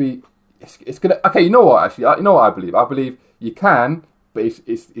gonna be. It's gonna. Okay, you know what? Actually, you know what I believe. I believe you can, but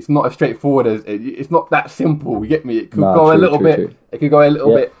it's not as straightforward as it's not that simple. You get me? It could go a little bit. It could go a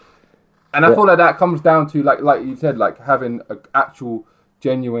little bit, and I feel like that comes down to like you said, like having an actual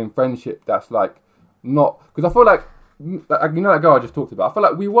genuine friendship. That's like not, because I feel like you know that girl I just talked about. I feel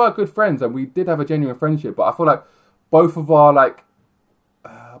like we were good friends and we did have a genuine friendship, but I feel like both of our lack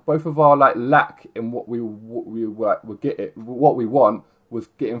in what we want was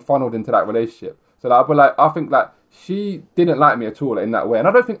getting funneled into that relationship. So like, I think like she didn't like me at all in that way, and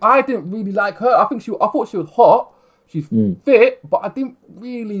I don't think I didn't really like her. I thought she was hot, she's fit, but I didn't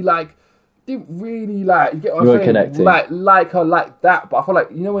really like didn't really like. You get what I'm You were saying? connecting. Like her like that. But I feel like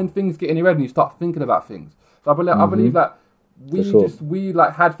when things get in your head and you start thinking about things. So I believe that we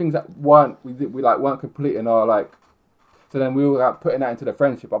like had things that weren't complete in our like. So then we were like putting that into the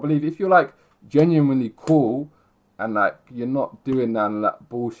friendship. I believe if you're like genuinely cool and like you're not doing none of that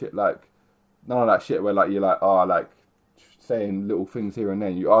bullshit, like none of that shit where like you're like like saying little things here and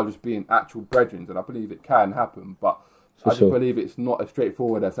then. You are just being actual brethren, and I believe it can happen, but. I just believe it's not as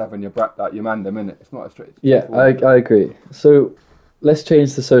straightforward as having your man them in it. It's not as straightforward. Yeah, I agree. So let's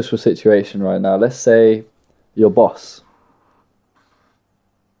change the social situation right now. Let's say your boss.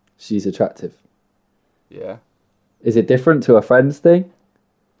 She's attractive. Yeah. Is it different to a friend's thing?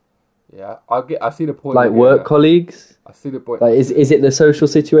 Yeah, I see the point. Like work colleagues? I see the point. Like is it the social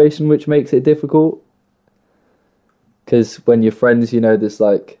situation which makes it difficult? Because when you're friends, there's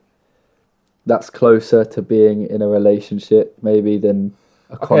like... That's closer to being in a relationship, maybe, than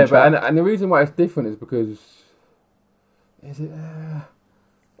a contract. Okay, but and the reason why it's different is because... Is it...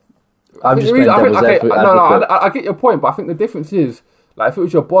 I'm just playing devil's advocate. No, I get your point, but I think the difference is, like, if it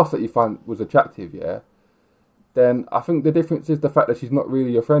was your boss that you found was attractive, yeah, then I think the difference is the fact that she's not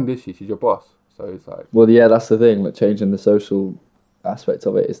really your friend, is she? She's your boss. So it's like... Well, yeah, that's the thing, like, changing the social aspect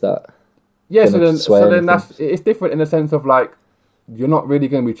of it is that... Yeah, so then it's different in the sense of, like, you're not really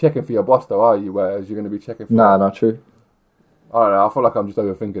going to be checking for your boss, though, are you? Whereas you're going to be checking for... Nah, not true. I don't know. I feel like I'm just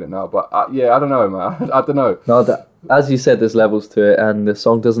overthinking it now. But, yeah, I don't know, man. I don't know. No, as you said, there's levels to it, and the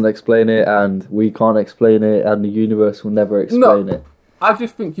song doesn't explain it, and we can't explain it, and the universe will never explain it. I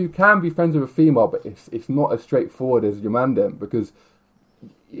just think you can be friends with a female, but it's not as straightforward as your man then, because...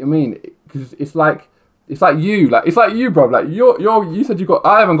 because it's like you, bro. Like, you said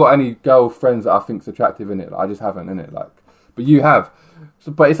I haven't got any girlfriends that I think's attractive, innit? Like, I just haven't, innit? Like... But you have.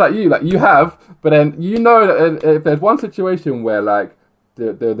 So, but it's like you have, but then that if there's one situation where like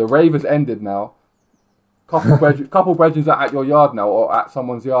the rave has ended now, couple brethren are at your yard now or at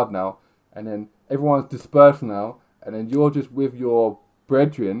someone's yard now, and then everyone's dispersed now, and then you're just with your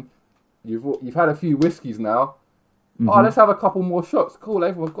brethren, you've had a few whiskeys now. Mm-hmm. Oh, let's have a couple more shots. Cool,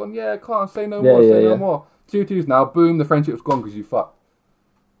 everyone's gone, yeah, can't say no more, no more. 2-2s now, boom, the friendship's gone because you fucked.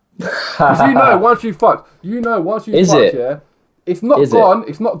 Because once you fucked, yeah, it's not gone.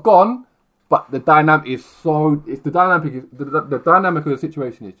 It's not gone, but the dynamic is so. It's the dynamic. The dynamic of the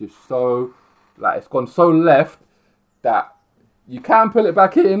situation is just so, like, it's gone so left that you can pull it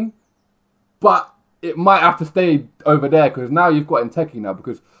back in, but it might have to stay over there because now you've got Enteki now.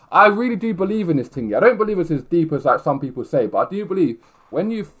 Because I really do believe in this thing. Yeah, I don't believe it's as deep as like some people say, but I do believe when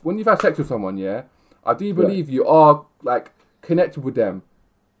you've had sex with someone, yeah, I do believe you are like connected with them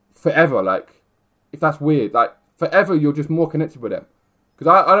forever. Like, if that's weird, like forever, you're just more connected with them.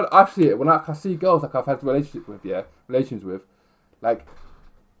 Because I see it when I see girls like I've had relations with, like,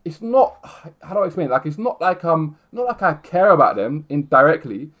 it's not, how do I explain it? Like, it's not like I care about them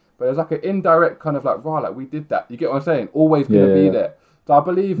indirectly, but there's like an indirect kind of like, right, like we did that. You get what I'm saying? Always gonna be there. So I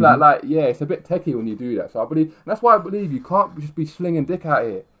believe that it's a bit techie when you do that. So I believe, and that's why I believe you can't just be slinging dick out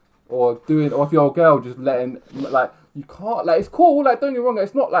here or if you're a girl just letting, like, you can't, like, it's cool, like, don't get me wrong,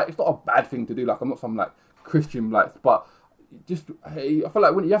 it's not a bad thing to do, like, I'm not some like Christian, like, but just, hey, I feel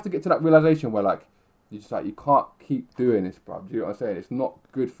like when you have to get to that realization where like you just like you can't keep doing this, bro. Do you know what I'm saying? It's not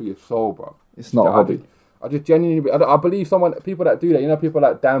good for your soul, bro. It's not a hobby. I just genuinely, I believe people that do that, people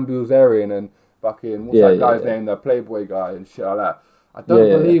like Dan Bilzerian and fucking what's that guy's name, the Playboy guy and shit like that. I don't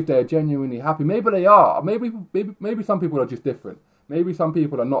believe they're genuinely happy. Maybe they are. Maybe some people are just different. Maybe some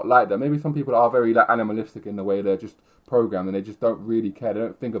people are not like that. Maybe some people are very like animalistic in the way they're just programmed and they just don't really care. They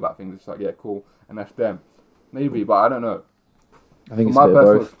don't think about things. It's like, yeah, cool, and that's them. Maybe, but I don't know. I think it's a bit of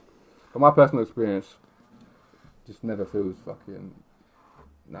both. From my personal experience, just never feels fucking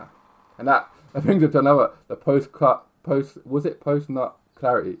nah. And that brings up to another, the post-nut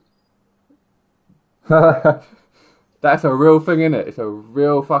clarity? That's a real thing, innit? It's a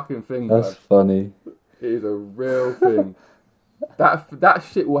real fucking thing. That's funny. It is a real thing. That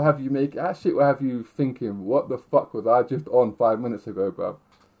shit will have you thinking, what the fuck was I just on 5 minutes ago, bro?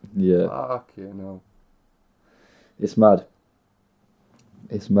 Yeah. Fucking hell. It's mad.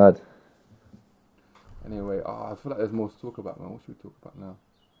 It's mad. Anyway, I feel like there's more to talk about, man. What should we talk about now?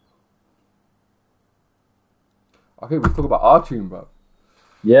 Okay, we talk about our tune, bro.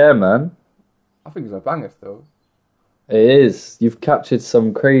 Yeah, man. I think it's a banger still. It is. You've captured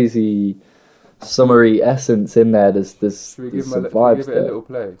some crazy summery essence in there. There's should we give some it vibes a there. little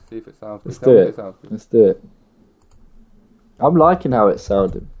play? See if it sounds good. Let's do it. I'm liking how it's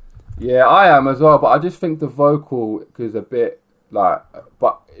sounding. Yeah, I am as well, but I just think the vocal is a bit like,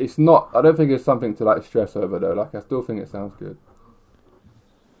 but it's not, I don't think it's something to like stress over though. Like, I still think it sounds good.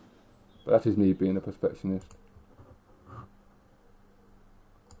 But that's just me being a perfectionist.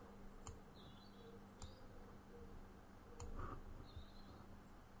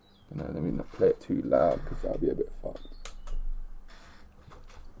 No, let me not play it too loud because that'll be a bit fucked.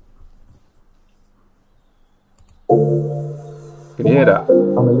 Can you hear that?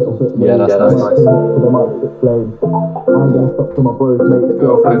 I'm a little bit Yeah, that's nice. So they might explain. I'm gonna stop to my bros, mate.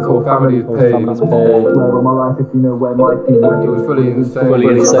 Girlfriend's whole family's paid. Where on my life if you know where my team went. It was fully insane.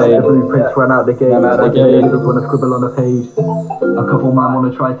 Fully insane. Blueprints ran out the gate. Ran out the gate. Wanna scribble on a page. A couple man wanna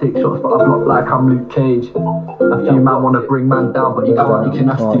try take shots, but I block like I'm Luke Cage. A few man wanna bring man down, but you can't. You can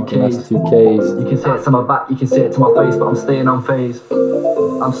have 2Ks. You can say it to my back, you can say it to my face, but I'm staying on phase.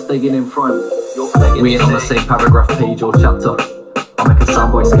 I'm staying in front. We ain't on the same paragraph, page or chapter. I make a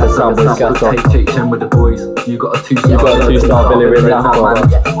soundboy scatter. Take with the boys. You got a 2-star Billy in that man.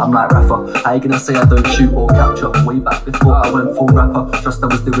 I'm like rapper. How you gonna say I don't shoot or capture? Way back before I went full rapper. Trust I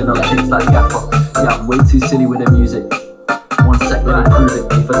was doing up things like gaffer. Yeah, I'm way too silly with the music. 1 sec, let me prove it.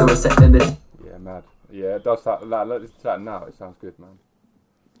 If I do a sec, then it. Yeah, mad. Yeah, it does that. Like, listen to that now. It sounds good, man.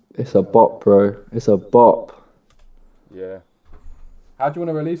 It's a bop, bro. It's a bop. Yeah. How do you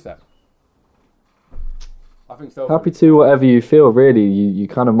want to release that? I think so. Happy to whatever you feel. Really, you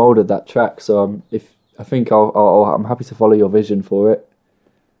kind of molded that track, so if I think I'm happy to follow your vision for it.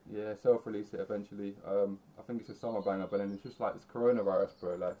 Yeah, self-release it eventually. I think it's a summer banger, but then it's just like this coronavirus,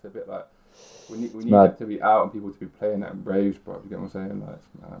 bro. Like it's a bit like we need that to be out and people to be playing that in raves, bro. You get what I'm saying? Like it's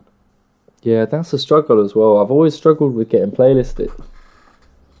mad. Yeah, that's a struggle as well. I've always struggled with getting playlisted.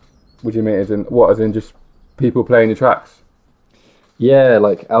 What do you mean? As in just people playing the tracks? Yeah,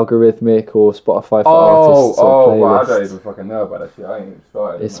 like algorithmic or Spotify for artists. Well, I don't even fucking know about that shit. I ain't even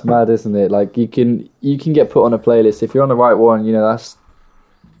started. It's mad, isn't it? Like you can get put on a playlist if you're on the right one. You know that's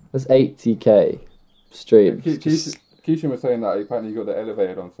 80k streams. Keisha was saying that apparently you got the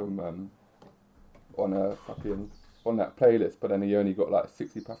elevated on some on that playlist, but then he only got like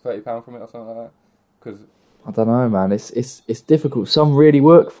 £30 from it or something like that. Because I don't know, man. It's difficult. Some really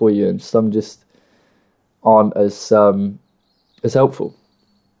work for you, and some just aren't as helpful.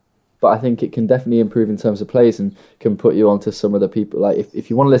 But I think it can definitely improve in terms of plays and can put you onto some of the people. Like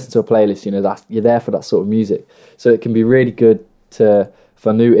if you want to listen to a playlist, you know you're there for that sort of music. So it can be really good for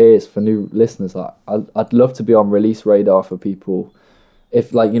new ears, for new listeners. Like I'd love to be on release radar for people.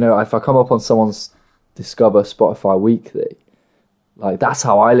 If if I come up on someone's Discover Spotify weekly, like that's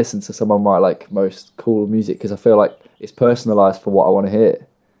how I listen to some of my like most cool music, because I feel like it's personalised for what I want to hear.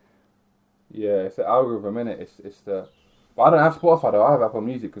 Yeah, it's the algorithm, innit? It's the. But I don't have Spotify though. I have Apple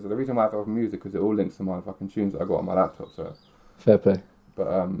Music, because the reason why I have Apple Music because it all links to my fucking tunes that I got on my laptop. So fair play.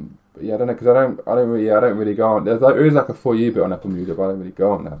 But yeah, I don't know, because I don't really go on. There is like a For You bit on Apple Music, but I don't really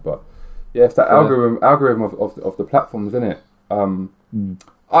go on that. But yeah, it's that algorithm of the platforms, isn't it? To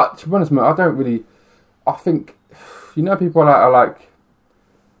be honest, man, I don't really. I think people are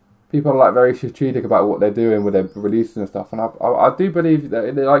very strategic about what they're doing with their releases and stuff, and I do believe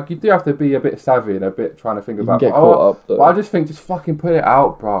that like you do have to be a bit savvy and a bit trying to think about. Get caught up, though. But I just think just fucking put it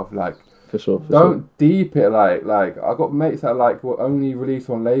out, bruv. Like for sure. Don't deep it like I got mates that like will only release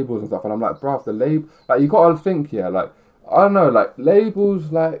on labels and stuff, and I'm like, bruv, the label, like you gotta think, yeah, like I don't know, like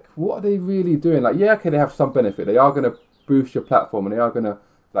labels, like what are they really doing? Like yeah, okay, they have some benefit. They are gonna boost your platform and they are gonna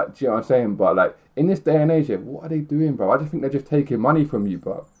like, do you know what I'm saying? But like in this day and age, yeah, what are they doing, bro? I just think they're just taking money from you,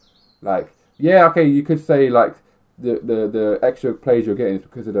 bro. Like, yeah, okay, you could say like the extra plays you're getting is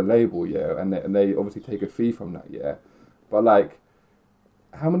because of the label, yeah, and they obviously take a fee from that, yeah. But like,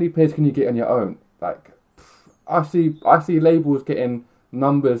 how many plays can you get on your own? Like, I see labels getting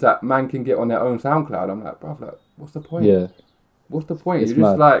numbers that man can get on their own SoundCloud. I'm like, bruv, like, what's the point? Yeah. What's the point? It's You're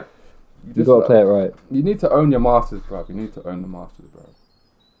just mad. like, you gotta play it right. You need to own your masters, bruv. You need to own the masters, bruv.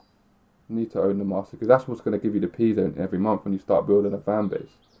 You need to own the masters, because that's what's going to give you the P's every month when you start building a fan base.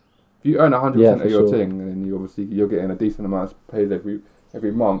 If you earn 100% of your thing, and then you're getting a decent amount of pays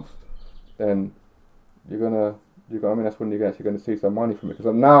every month, then I mean, that's when you're actually going to see some money from it.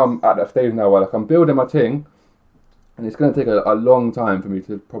 Because now I'm at that stage now where like I'm building my thing, and it's going to take a long time for me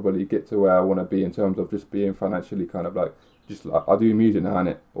to probably get to where I want to be in terms of just being financially kind of like, just like I do music now,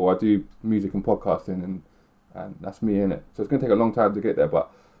 innit? Or I do music and podcasting, and that's me, innit? So it's going to take a long time to get there, but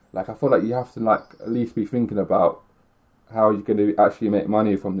like I feel like you have to like at least be thinking about how you're going to actually make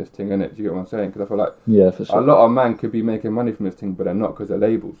money from this thing, innit? Do you get what I'm saying? Because I feel like for sure. a lot of man could be making money from this thing, but they're not because they're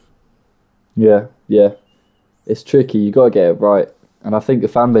labels. Yeah. It's tricky. You got to get it right. And I think the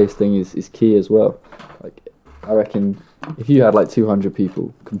fan base thing is key as well. Like, I reckon if you had like 200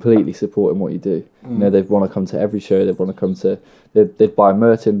 people completely supporting what you do, they'd want to come to every show, they'd buy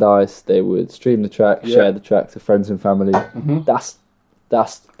merchandise, they would stream the track, share the track to friends and family. Mm-hmm.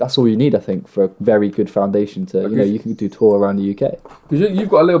 that's all you need, I think, for a very good foundation to, you know, you can do tour around the UK. Because you've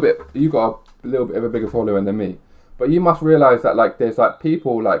got a little bit of a bigger following than me. But you must realise that, like, there's, like,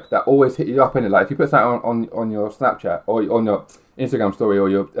 people, like, that always hit you up, innit? Like, if you put something on your Snapchat or on your Instagram story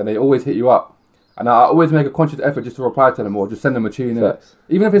and they always hit you up. And I always make a conscious effort just to reply to them or just send them a tune, innit?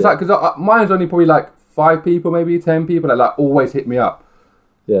 Even if it's, like, because mine's only probably, like, 5 people, maybe 10 people that, like, always hit me up.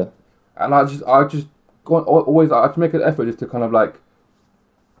 Yeah. And I just make an effort just to kind of, like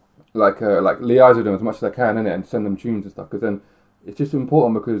liaise with them as much as I can, innit? And send them tunes and stuff. Because then it's just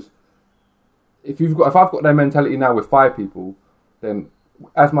important because if I've got that mentality now with 5 people, then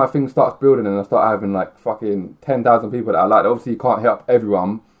as my thing starts building and I start having like fucking 10,000 people that I like, obviously you can't help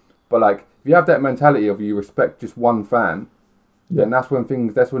everyone, but like if you have that mentality of you respect just one fan, then that's when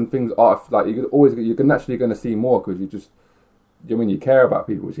things are like you're naturally going to see more because you care about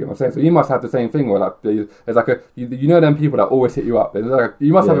people. You know what I'm saying? So you must have the same thing where like there's like you know them people that always hit you up. There's like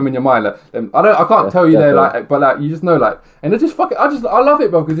you must have them in your mind. Like, I can't tell you they're like, but like you just know like, and it's just fucking. I love it,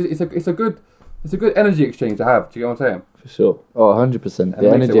 bro, because it's a good energy exchange to have. Do you know what I'm saying? For sure. Oh, 100%.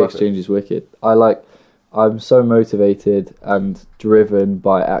 The energy exchange is wicked. I'm so motivated and driven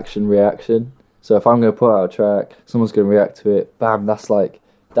by action reaction. So if I'm going to put out a track, someone's going to react to it, bam, that's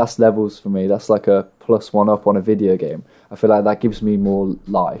levels for me. That's like a +1 up on a video game. I feel like that gives me more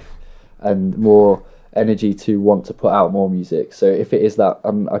life and more energy to want to put out more music. So if it is that,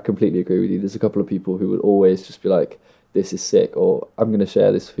 I completely agree with you. There's a couple of people who would always just be like, this is sick, or I'm going to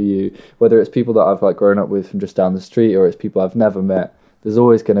share this for you. Whether it's people that I've like grown up with from just down the street or it's people I've never met, there's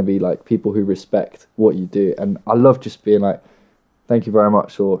always going to be like people who respect what you do. And I love just being like, thank you very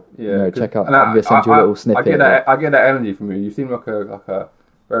much, or check out, I'm going to send you a little snippet. I get that energy from you. You seem like a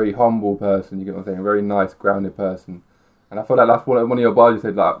very humble person, you get what I'm saying, a very nice, grounded person. And I feel like that's one of your bars you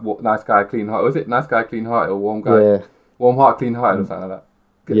said, like, what, nice guy, clean heart. Was it nice guy, clean heart, or warm guy? Yeah. Warm heart, clean hearted, or something like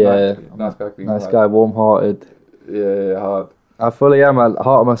that. Nice guy, clean heart. Nice guy, warm hearted. Yeah, hard. I fully am a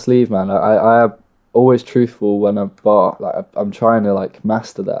heart on my sleeve, man. I am always truthful when I bar. Like, I'm trying to, like,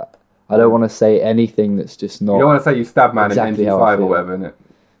 master that. I don't want to say anything that's just not. You don't want to say you stab man exactly in NG5 or whatever, innit?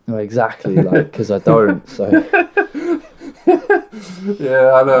 No, exactly, like, because I don't, so.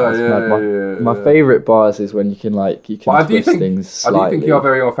 Yeah, I know. My favourite bars is when you can twist things slightly. I do think you're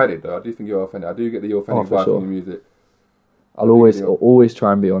very authentic, though. I do think you're authentic. I do get the authentic vibe from your music. I'll always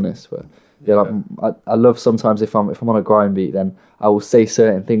try and be honest, but I love sometimes if I'm on a grind beat, then I will say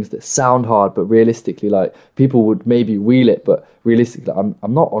certain things that sound hard, but realistically, like, people would maybe wheel it, but realistically, I'm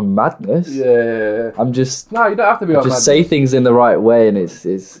not on madness. Yeah. I'm just no, you don't have to be on madness. Just say things in the right way, and it's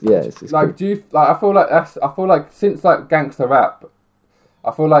like cool. Do you like? I feel like since like gangster rap, I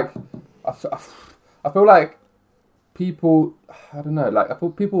feel like people, I don't know, like I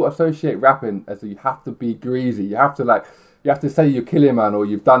feel people associate rapping as you have to be greasy, you have to say you're killing man, or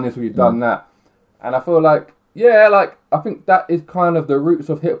you've done this or you've done that. And I feel like, I think that is kind of the roots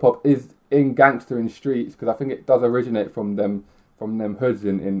of hip hop is in gangster in streets, because I think it does originate from them hoods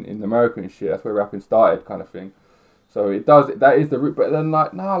in America and shit. That's where rapping started, kind of thing. So it does, that is the root. But then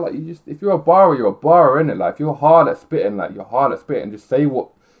like, nah, like you just, if you're a barrer, innit? Like if you're hard at spitting, like you're hard at spitting, just say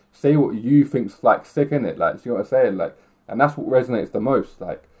what you think's like sick, innit? Like, you know what I'm saying? Like, and that's what resonates the most.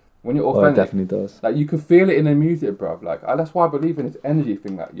 Like, when you're authentic, it definitely does. Like, you can feel it in the music, bruv. Like, that's why I believe in this energy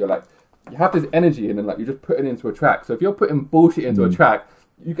thing. Like, you're like, you have this energy, and then like you're just putting it into a track. So if you're putting bullshit into a track,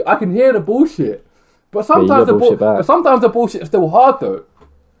 I can hear the bullshit. But sometimes the bullshit is still hard though.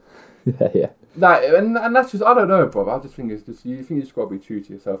 Yeah. Like, and that's just, I don't know, bruv. I just think it's just, you just gotta be true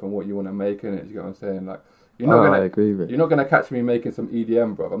to yourself and what you want to make in it. You get what I'm saying? Like, I agree with you. You're not gonna catch me making some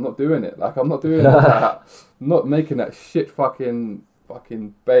EDM, bruv. I'm not doing it. Like, I'm not doing that. I'm not making that shit fucking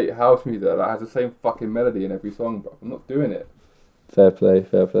bait house music that has the same fucking melody in every song, bro. I'm not doing it. Fair play.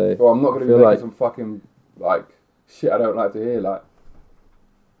 Bro, I'm not going to be making some fucking, like, shit I don't like to hear, like.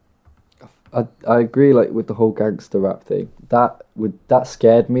 I agree, like, with the whole gangster rap thing. That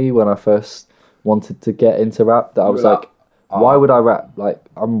scared me when I first wanted to get into rap, that I was like, why would I rap? Like,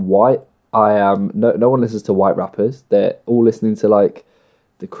 I'm white. I am, no one listens to white rappers. They're all listening to, like,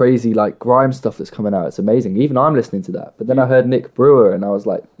 the crazy like grime stuff that's coming out. It's amazing. Even I'm listening to that. But then I heard Nick Brewer and I was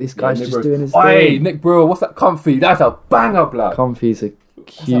like, this guy's just doing his thing. Hey, Nick Brewer, what's that? Comfy? That's a banger, blood. Comfy's a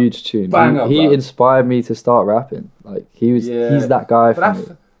huge tune. He inspired me to start rapping. Like, he's that guy for me.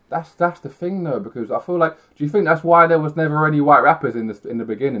 That's the thing though, because I feel like, do you think that's why there was never any white rappers in the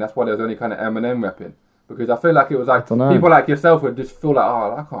beginning? That's why there was only kind of Eminem rapping. Because I feel like it was like people like yourself would just feel like,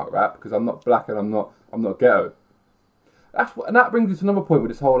 oh, I can't rap because I'm not black and I'm not ghetto. And that brings us to another point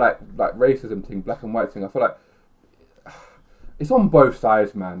with this whole like racism thing, black and white thing. I feel like it's on both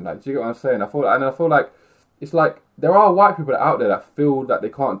sides, man. Like, do you get what I'm saying? I feel like it's like there are white people out there that feel that they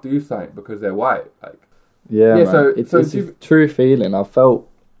can't do something because they're white. Like, yeah, yeah. man. It's a true feeling. I felt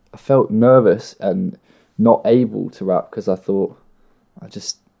nervous and not able to rap because I thought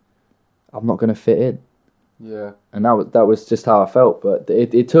I'm not going to fit in. Yeah. And that was just how I felt. But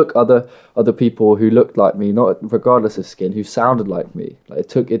it took other people who looked like me, not regardless of skin, who sounded like me.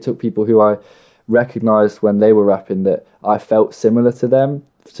 Like it took people who I recognized when they were rapping that I felt similar to them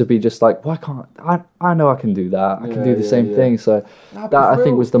to be just like, why can't I know I can do that. I can do the same thing. So that I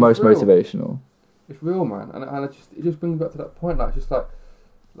think was the most motivational. It's real, man. And it just brings me back to that point. Like, it's just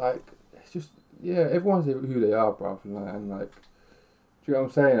like it's just, yeah, everyone's who they are, bro. And like, do you know what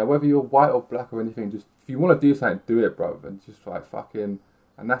I'm saying? Like, whether you're white or black or anything, just if you want to do something, do it, bro. And just like fucking,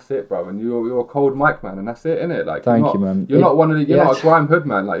 and that's it, bro. And you're a cold mic, man, and that's it, innit? Like, thank you, man. You're not one of the, you're not a grime hood,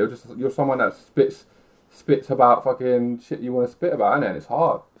 man. Like, you're someone that spits about fucking shit you want to spit about, innit? And it's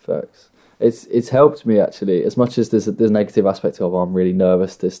hard. Facts. It's helped me actually, as much as there's a negative aspect of I'm really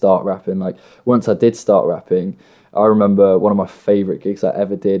nervous to start rapping. Like, once I did start rapping, I remember one of my favourite gigs I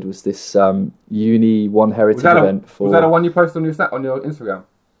ever did was this Uni One Heritage event. Was that the one you posted on your Instagram?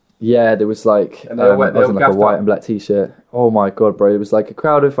 Yeah, there was like, I was in like a white and black t-shirt. Oh my God, bro. It was like a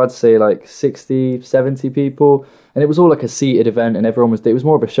crowd of, I'd say like 60, 70 people. And it was all like a seated event and everyone it was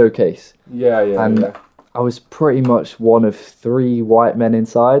more of a showcase. Yeah. And I was pretty much one of 3 white men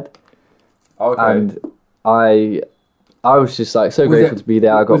inside. Okay. And I was just like so grateful to be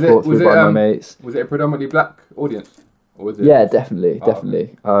there. I got brought through by my mates. Was it a predominantly black audience? Or was it? Yeah, definitely.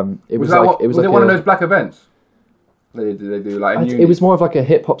 It was one of those black events? They do like it was more of like a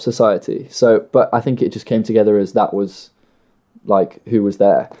hip hop society. So, but I think it just came together as that was like who was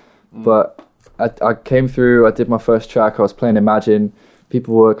there. But I came through. I did my first track. I was playing Imagine.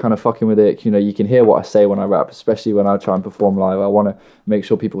 People were kind of fucking with it. You know, you can hear what I say when I rap, especially when I try and perform live. I want to make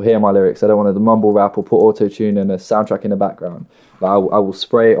sure people hear my lyrics. I don't want to mumble rap or put auto-tune and a soundtrack in the background. But I will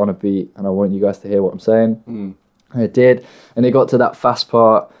spray it on a beat, and I want you guys to hear what I'm saying. And it did. And it got to that fast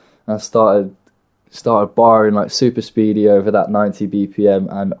part, and I started barring like super speedy over that 90 BPM,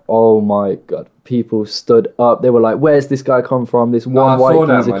 and oh my God, people stood up. They were like, where's this guy come from? This one white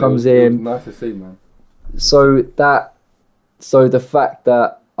geezer comes in. It was nice to see, man. So the fact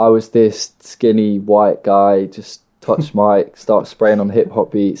that I was this skinny white guy, just touched mic, start spraying on hip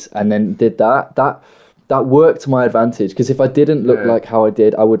hop beats, and then did that worked to my advantage. Because if I didn't look like how I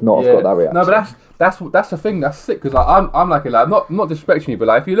did, I would not have got that reaction. No, but that's the thing. That's sick. Because like, I'm like not disrespecting you, but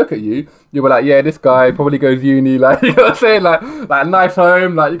like if you look at you were like, yeah, this guy probably goes uni. Like, you gotta say like nice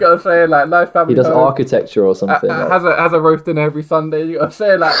home. Like, you gotta say like nice family. He does home. Architecture or something. Has a roast dinner every Sunday. You gotta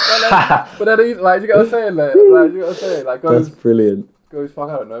say like, but then you gotta say like goes. That's brilliant. Goes fuck,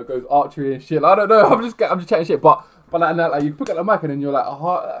 I don't know. Goes Archie and shit. I don't know. I'm just chatting shit. But like you pick up the mic and then you're like,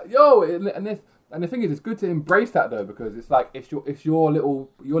 yo, and the thing is, it's good to embrace that though, because it's like it's your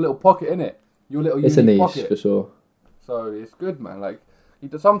little pocket, innit? Your little it's a niche pocket. For sure. So it's good, man. Like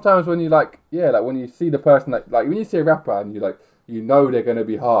sometimes when you like when you see the person like when you see a rapper and you know they're gonna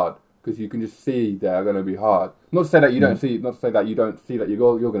be hard because you can just see they're gonna be hard. Not to say that you don't see, not to say that you don't see that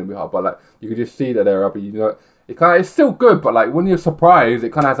you're gonna be hard, but like you can just see that they're rapper. You know, it's still good, but like when you're surprised,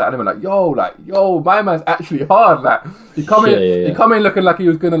 it kind of has that element like yo, my man's actually hard. Like you come in looking like he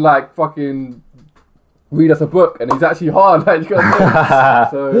was gonna like fucking read us a book, and he's actually hard. Like, you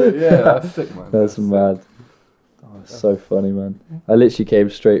so yeah, that's sick, man. That's mad. Oh, it's so funny, man. I literally came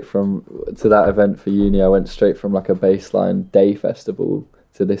straight to that event for uni. I went straight from like a baseline day festival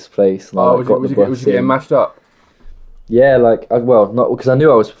to this place. Like, was you getting mashed up? Yeah, like not because I knew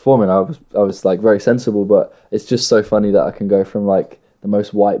I was performing. I was like very sensible, but it's just so funny that I can go from like the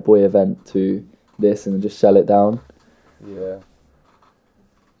most white boy event to this and just shell it down. Yeah,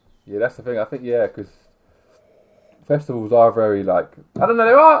 that's the thing. I think because festivals are very like, I don't know,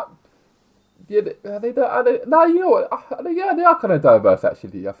 they are. Yeah, no, you know what? They are kind of diverse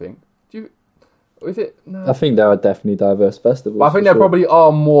actually. I think. Is it? No. I think there are definitely diverse festivals. But I think there probably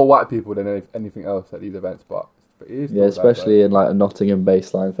are more white people than anything else at these events. But it is especially in like a Nottingham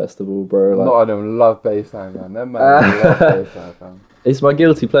bassline festival, bro. Like, Nottingham love bassline, man. Them man love bassline, fam. It's my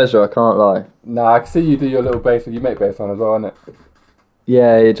guilty pleasure. I can't lie. Nah, I can see you do your little bass, and you make bassline as well, innit?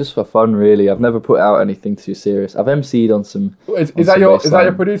 Yeah, just for fun, really. I've never put out anything too serious. I've MC'd on some. Is that your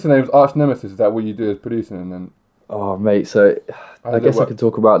producer name? Arch Nemesis? Is that what you do as producing? And then? Oh, mate. So I guess I could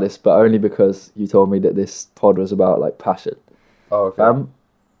talk about this, but only because you told me that this pod was about like passion. Oh, okay.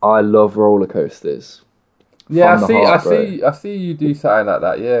 I love roller coasters. Yeah, I see you do something like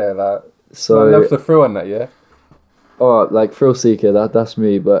that. Yeah, like so. I love the thrill on that. Yeah. Oh, like thrill seeker. That's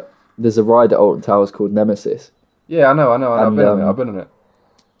me. But there's a ride at Alton Towers called Nemesis. Yeah, I know. I've been in it.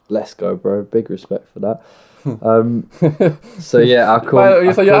 Let's go, bro. Big respect for that. So yeah,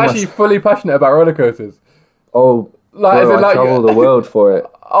 so you're actually fully passionate about roller coasters. Oh, like, bro, I travel the world for it.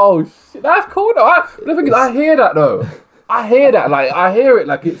 Oh shit, that's cool though. The thing is, I hear that though. I hear that. Like, I hear it.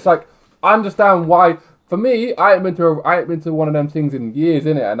 Like, it's like, I understand why. For me, I ain't been to one of them things in years,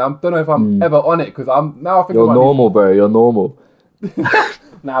 innit? And I don't know if I'm ever on it because I'm now. I think you're normal, bro. You're normal.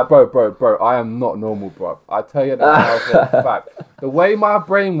 Nah, bro. I am not normal, bro. I tell you that now for a fact. The way my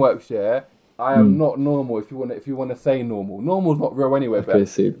brain works, yeah, I am not normal. If you want to say normal, normal's not real anyway. But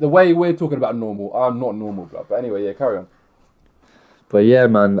the way we're talking about normal, I'm not normal, bro. But anyway, yeah, carry on. But yeah,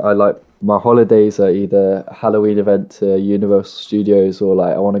 man, I like my holidays are either a Halloween event to Universal Studios or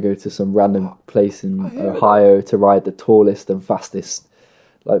like I want to go to some random place in Ohio to ride the tallest and fastest.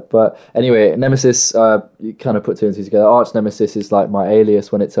 Like, but anyway, Nemesis, you kind of put two and two together. Arch Nemesis is like my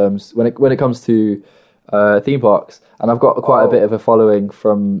alias when it comes to theme parks, and I've got quite a bit of a following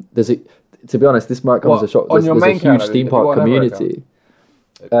from. To be honest, this might come as a shock. There's a huge theme park community.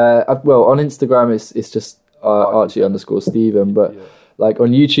 Well, on Instagram, it's just Archie_Stephen, but like on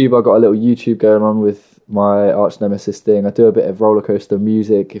YouTube, I got a little YouTube going on with my Arch Nemesis thing. I do a bit of roller coaster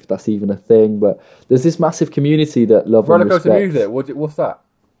music, if that's even a thing. But there's this massive community that love roller coaster music. What's that?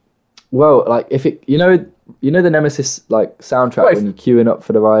 Well, like if it, you know the Nemesis like soundtrack when you're queuing up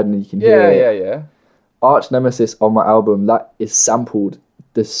for the ride and you can hear it. Yeah. Arch Nemesis on my album that is sampled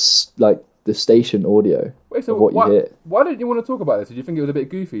this like the station audio of what you hear. Why didn't you want to talk about this? Did you think it was a bit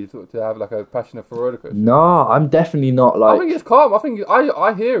goofy to have like a passion for roller coasters? No, I'm definitely not like. I think it's calm. I think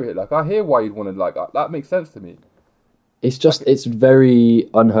I hear it. Like I hear why you'd want to like that makes sense to me. It's just it's very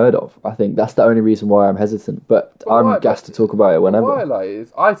unheard of. I think that's the only reason why I'm hesitant. But I'm gassed to talk about it whenever. Why? Like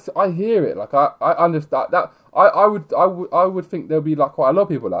I hear it. Like I understand that. I would think there'll be like quite a lot of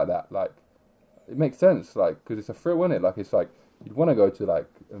people like that. Like it makes sense. Like because it's a thrill, isn't it? Like it's like you'd want to go to like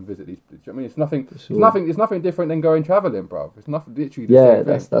and visit these. I mean, it's nothing. Sure. It's nothing different than going traveling, bro. It's nothing. Literally. The same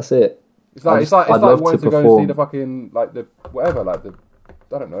thing. That's it. It's like wanting to go and see the fucking like the whatever like the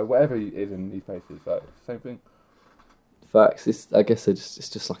I don't know whatever it is in these places. Like it's the same thing. Facts. I guess it's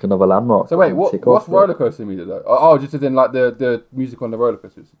just like another landmark. So wait, what's roller coaster music though? Oh, just as in like the music on the roller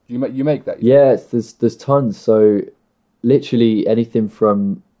coasters. You make that? Yeah, there's tons. So literally anything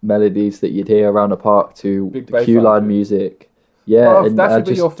from melodies that you'd hear around a park to the queue line music. Yeah, and that should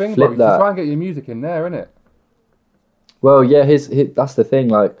be your thing, bro. You should try and get your music in there, innit? Well, yeah, that's the thing.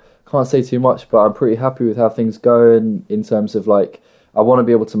 Like, can't say too much, but I'm pretty happy with how things go in terms of like I want to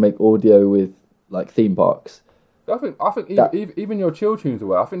be able to make audio with like theme parks. I think even your chill tunes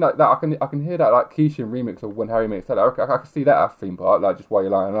away. I think like that I can hear that like Keishan remix of When Harry Makes That. I can see that at theme park, like just while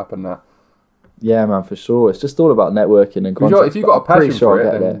you're lining up and that. Yeah, man, for sure. It's just all about networking and context. If you've got a passion for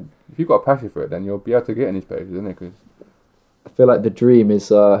it, then you'll be able to get in these places, isn't it? Cause I feel like the dream is.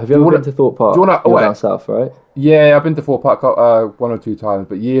 Have you ever been to Thorpe Park? You're down south, right? Yeah, I've been to Thorpe Park one or two times,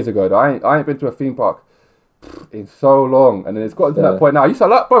 but years ago. Though. I ain't been to a theme park in so long, and then it's gotten to that point now. I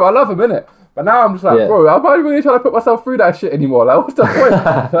love them, innit? But now I'm just like, bro, I'm not really trying to put myself through that shit anymore. Like, what's the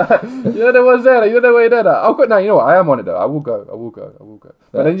point? You know the ones there. You know the way there. I'll go now. You know what? I am on it though. I will go.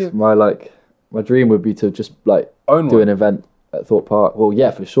 But then my dream would be to just like do an event at Thorpe Park. Well,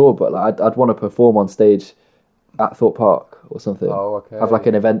 yeah, for sure. But like, I'd want to perform on stage at Thorpe Park or something. Oh, okay. Have like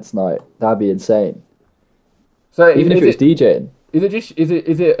an events night. That'd be insane. So even if it's DJing. Is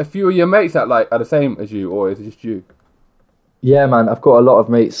it a few of your mates that like are the same as you, or is it just you? Yeah, man. I've got a lot of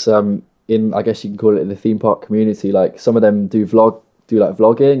mates. In I guess you can call it the theme park community. Like some of them do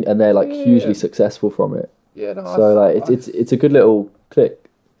vlogging, and they're like hugely successful from it. Yeah, no. So like it's a good little click.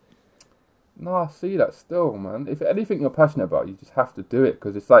 No, I see that still, man. If anything you're passionate about, you just have to do it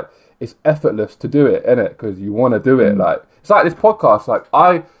because it's like it's effortless to do it, innit? Because you want to do it. Like it's like this podcast. Like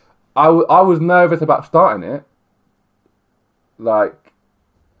I was nervous about starting it. Like.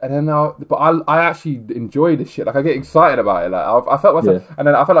 And then but I actually enjoy this shit. Like I get excited about it. Like I felt myself, and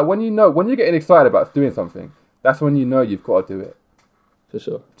then I felt like when you're getting excited about doing something, that's when you know you've got to do it. For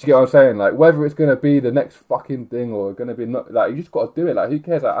sure. Do you get what I'm saying? Like whether it's gonna be the next fucking thing or gonna be not, like you just got to do it. Like who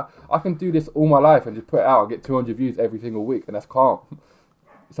cares? Like I can do this all my life and just put it out and get 200 views every single week, and that's calm.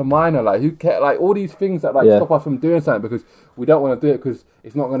 It's a minor. Like who cares? Like all these things that stop us from doing something because we don't want to do it because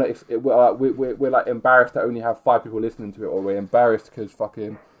it's not gonna. We're like embarrassed to only have 5 people listening to it, or we're embarrassed because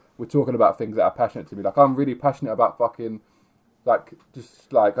fucking. We're talking about things that are passionate to me. Like I'm really passionate about fucking, like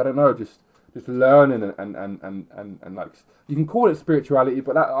just like I don't know, just learning and like you can call it spirituality,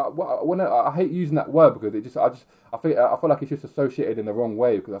 but that I hate using that word because I feel like it's just associated in the wrong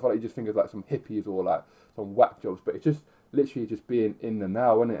way because I feel like you just think of like some hippies or like some whack jobs, but it's just literally just being in the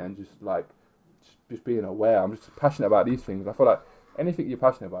now, isn't it? And just like just being aware. I'm just passionate about these things. I feel like anything you're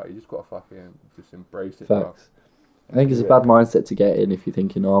passionate about, you just gotta fucking just embrace it. Bro. Facts. I think it's a bad mindset to get in if you're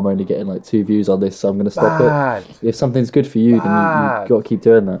thinking, oh, I'm only getting like 2 views on this, so I'm going to stop it. If something's good for you, then you got to keep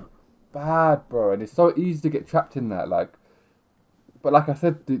doing that. Bad, bro. And it's so easy to get trapped in that. Like, but like I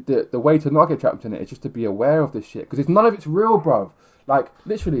said, the way to not get trapped in it is just to be aware of this shit. Because none of it's real, bro. Like,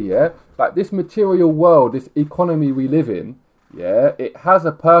 literally, yeah? Like, this material world, this economy we live in, yeah? It has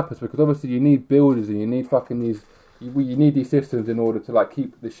a purpose because obviously you need builders and you need fucking these... You need these systems in order to, like,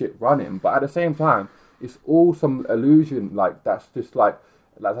 keep the shit running. But at the same time... It's all some illusion, like, that's just, like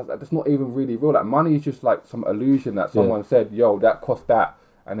that's not even really real. Like, money is just, like, some illusion that someone said, yo, that cost that.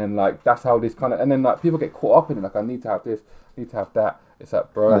 And then, like, that's how this kind of... And then, like, people get caught up in it. Like, I need to have this, I need to have that. It's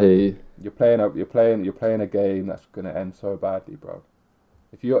like, bro, you're playing a game that's going to end so badly, bro.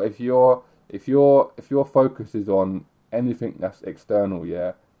 If your focus is on anything that's external,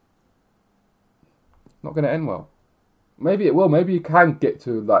 yeah, not going to end well. Maybe it will. Maybe you can get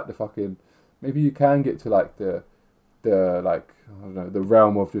to, like, the fucking... Maybe you can get to like the like I don't know, the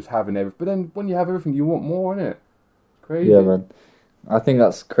realm of just having everything. But then when you have everything, you want more, innit? It's crazy. Yeah, man. I think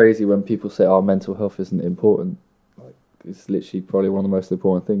that's crazy when people say, "Oh, mental health isn't important." Like, it's literally probably one of the most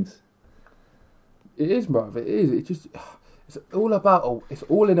important things. It is, bro. It is. It's all about. It's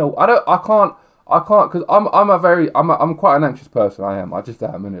all in a. I can't. Because I'm quite an anxious person. I am. I just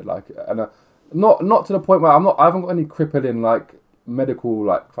am, innit? Like, and not to the point where I haven't got any crippling like medical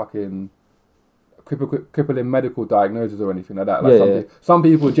like fucking. Crippling medical diagnosis or anything like that. Like some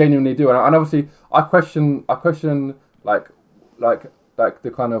people genuinely do, and obviously I question like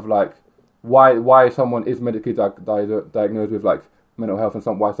the kind of like why someone is medically diagnosed with like mental health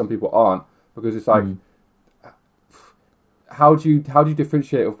and why some people aren't, because it's like how do you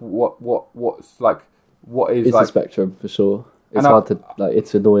differentiate of what's like what is it's like a spectrum for sure. It's hard to like.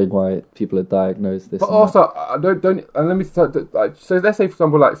 It's annoying why people are diagnosed this. But also, don't. And let me start. Like, so let's say, for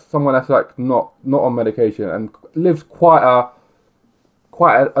example, like someone that's like not on medication and lives quite an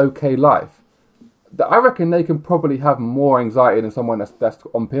okay life. I reckon they can probably have more anxiety than someone that's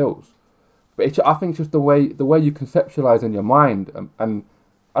on pills. But I think it's just the way you conceptualize in your mind, and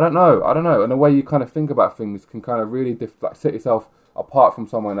I don't know, and the way you kind of think about things can kind of really like set yourself apart from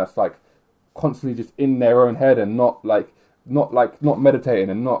someone that's like constantly just in their own head and not meditating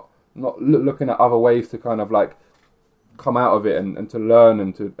and not looking at other ways to kind of like come out of it and to learn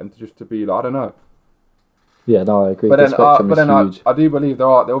and to just to be like, I don't know. Yeah, no, I agree. But then huge. I do believe there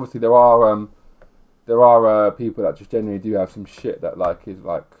are people that just genuinely do have some shit that like is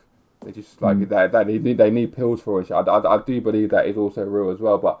like they just like that they need pills for it. I do believe that is also real as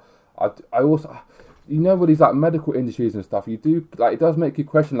well. But I also, you know, with these like medical industries and stuff, you do like it does make you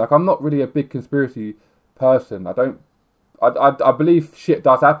question. Like, I'm not really a big conspiracy person. I believe shit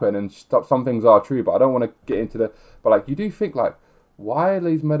does happen and some things are true, but I don't want to get into the... But, like, you do think, like, why are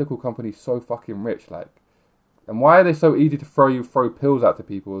these medical companies so fucking rich? Like, and why are they so easy to throw pills out to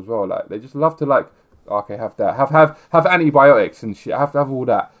people as well? Like, they just love to, like, okay, have that. Have antibiotics and shit. Have all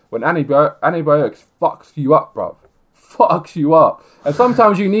that. When antibiotics fucks you up, bruv. Fucks you up. And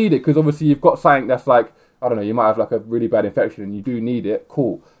sometimes you need it because, obviously, you've got something that's, like, I don't know, you might have, like, a really bad infection and you do need it.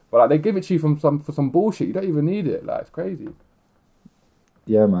 Cool. But like they give it to you for some bullshit. You don't even need it. Like, it's crazy.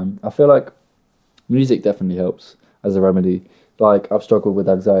 Yeah, man. I feel like music definitely helps as a remedy. Like, I've struggled with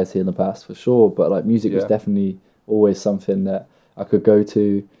anxiety in the past for sure, but like music was definitely always something that I could go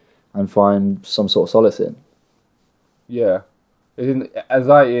to and find some sort of solace in. Yeah, it's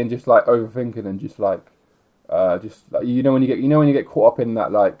anxiety and just like overthinking and just like you know when you get caught up in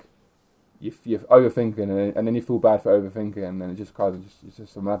that like. You're overthinking and then you feel bad for overthinking and then it just kind of it's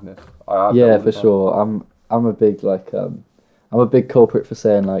just a madness. Yeah, for sure. I'm a big like I'm a big culprit for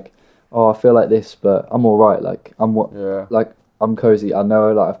saying like, oh, I feel like this, but I'm all right. Like I'm cozy. I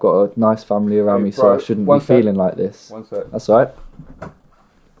know like I've got a nice family around me, so I shouldn't be feeling like this. One sec. That's all right.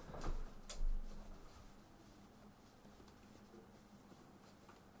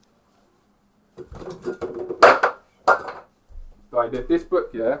 Right, this book,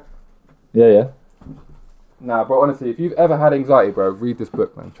 yeah. Yeah. Nah, bro, honestly, if you've ever had anxiety, bro, read this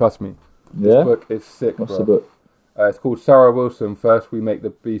book, man. Trust me. This book is sick, What's bro. the book? It's called Sarah Wilson, First We Make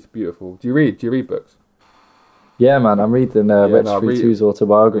the Beast Beautiful. Do you read books? Yeah, man, I'm reading Rich 2's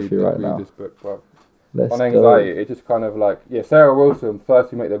autobiography right now. Read this book, bro. On anxiety, it's just kind of like... Yeah, Sarah Wilson,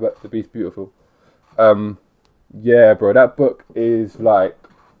 First We Make the Beast Beautiful. Yeah, bro, that book is like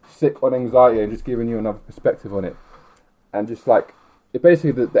sick on anxiety and just giving you another perspective on it. And just like... It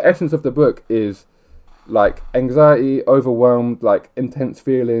basically, the essence of the book is like anxiety, overwhelmed, like intense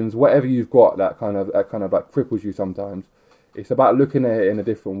feelings, whatever you've got that kind of like cripples you sometimes. it's about looking at it in a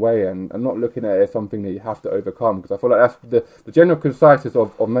different way and not looking at it as something that you have to overcome. Because I feel like that's the general consensus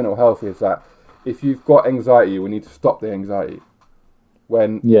of mental health is that if you've got anxiety, we need to stop the anxiety.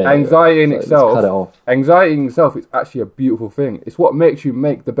 When anxiety in itself is actually a beautiful thing. It's what makes you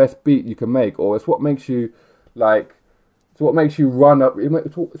make the best beat you can make, or it's what makes you like. It's what makes you run up.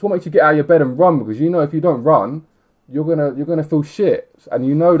 It's what makes you get out of your bed and run, because you know if you don't run, you're gonna feel shit, and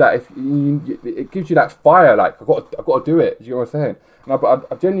you know that it gives you that fire. Like I've got to do it. You know what I'm saying? And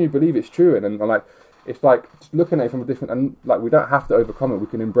I genuinely believe it's true, and like it's like just looking at it from a different, and like we don't have to overcome it. We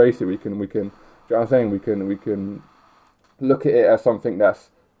can embrace it. We can. Do you know what I'm saying? We can look at it as something that's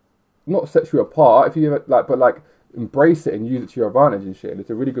not sets you apart. If you but embrace it and use it to your advantage and shit. And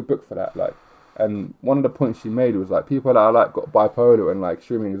it's a really good book for that. Like, and one of the points she made was like people that are like got bipolar and like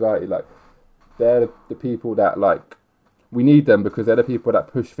extreme anxiety, like they're the people that like we need them, because they're the people that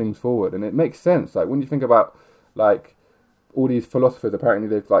push things forward. And it makes sense. Like when you think about like all these philosophers, apparently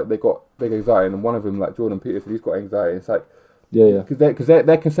they got big anxiety, and one of them, like Jordan Peterson, he's got anxiety. It's like because they're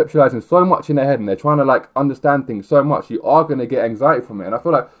conceptualizing so much in their head, and they're trying to like understand things so much. You are going to get anxiety from it, and I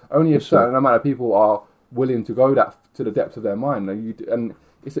feel like only a certain amount of people are willing to go that to the depths of their mind. And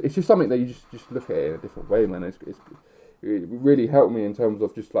it's just something that you just look at it in a different way, man. It really helped me in terms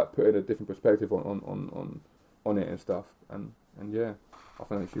of just like putting a different perspective on it and stuff. And yeah, I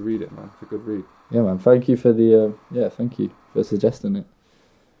think you should read it, man. It's a good read. Yeah, man. Thank you for the thank you for suggesting it.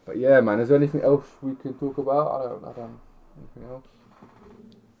 But yeah, man. Is there anything else we can talk about? I don't. Anything else?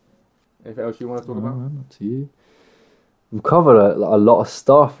 Anything else you want to talk about? Man, up to you. We've covered a lot of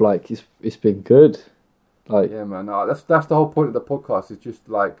stuff. Like it's been good. Like yeah, man. No, that's the whole point of the podcast. It's just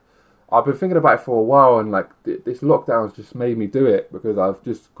like I've been thinking about it for a while, and like this lockdown's just made me do it, because I've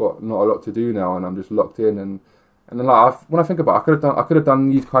just got not a lot to do now, and I'm just locked in. And then like when I think about it, I could have done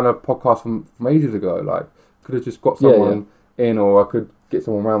these kind of podcasts from ages ago. Like could have just got someone in, or I could get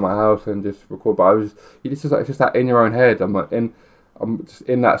someone around my house and just record. But it's just that in your own head. I'm just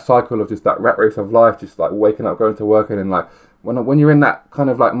in that cycle of just that rat race of life, just like waking up, going to work, and then like when you're in that kind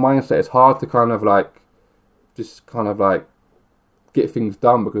of like mindset, it's hard to kind of like just kind of like get things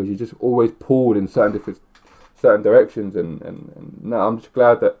done, because you're just always pulled in certain directions. And no, I'm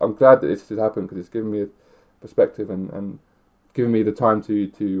glad that this has happened, because it's given me a perspective and given me the time to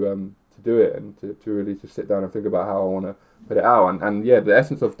do it, and to really just sit down and think about how I want to put it out. And yeah, the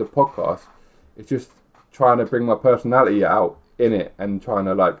essence of the podcast is just trying to bring my personality out in it, and trying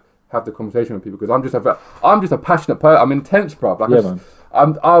to like have the conversation with people, because I'm just a passionate person. I'm intense, bruv. Like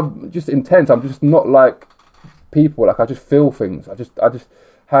I'm just intense. I'm just not like people. Like I just feel things. I just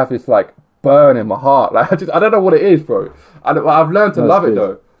have this like burn in my heart. Like I don't know what it is, bro. I've learned to love it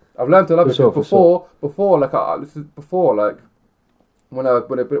though. I've learned to love it, because before like when I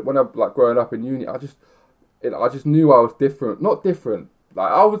like growing up in uni, I just knew I was different. Not different.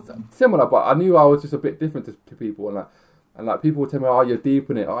 Like I was similar, but I knew I was just a bit different to people. And like people would tell me, "Oh, you're deep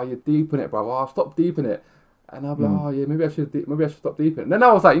in it. Oh, you're deep in it, bro. Oh, stop deep in it." And I'll be like, "Oh yeah, maybe I should stop deep in it." And then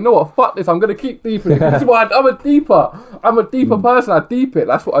I was like, "You know what? Fuck this. I'm gonna keep deep in it. This is why I'm a deeper person. I deep it.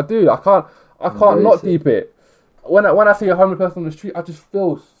 That's what I do. I can't not deep it. When I see a homeless person on the street, I just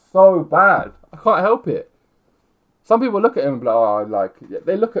feel so bad. I can't help it. Some people look at him and be like, "Oh, like,"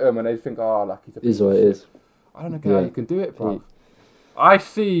 they look at him and they think, "Oh, like he's a piece of shit." It is. I don't know how you can do it, bro. I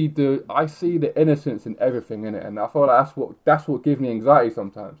see the innocence in everything in it, and I feel like that's what gives me anxiety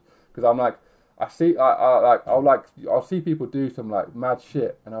sometimes, because I'm like, I'll see people do some like mad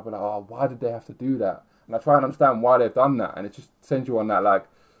shit, and I'll be like, "Oh, why did they have to do that?" And I try and understand why they've done that, and it just sends you on that like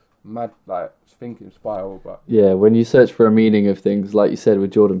mad like thinking spiral. But yeah, when you search for a meaning of things, like you said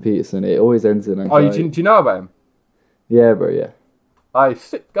with Jordan Peterson, it always ends in anxiety. Oh, do you know about him? Yeah, bro. Yeah.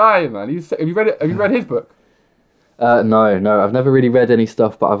 Sick guy, man. Have you read it? Have you read his book? No, I've never really read any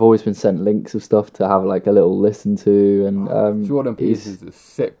stuff, but I've always been sent links of stuff to have like a little listen to. And Jordan Peterson is a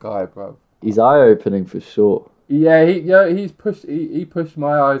sick guy, bro. He's eye-opening for sure. Yeah, he pushed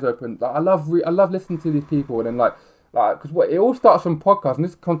my eyes open. Like, I love listening to these people, and then like because it all starts from podcasts, and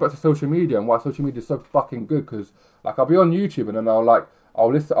this comes back to social media and why social media is so fucking good. Because like I'll be on YouTube, and then a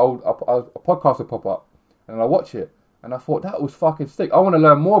podcast will pop up, and I'll watch it. And I thought, that was fucking sick. I want to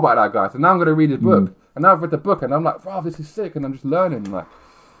learn more about that guy. So now I'm going to read his book. And now I've read the book, and I'm like, wow, this is sick. And I'm just learning. Like,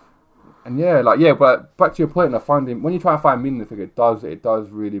 and but back to your point, when you try and find meaning in it does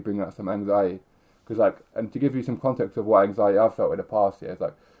really bring out some anxiety. Because like, and to give you some context of what anxiety I've felt in the past, it's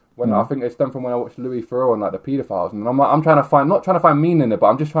like, when I think it's done from when I watched Louis Theroux and like the paedophiles. And I'm trying to find, not trying to find meaning in it, but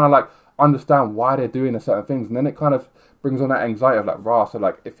I'm just trying to like understand why they're doing certain things. And then it kind of brings on that anxiety of like, rah, so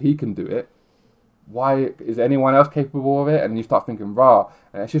like, if he can do it, why is anyone else capable of it? And you start thinking, rah,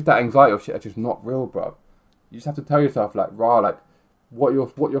 and it's just that anxiety of shit that's just not real, bro. You just have to tell yourself, like, rah, like, what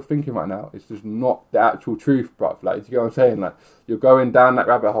you're thinking right now is just not the actual truth, bruv. Like, you get what I'm saying? Like, you're going down that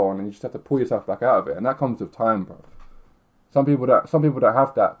rabbit hole, and you just have to pull yourself back out of it, and that comes with time, bruv. Some people that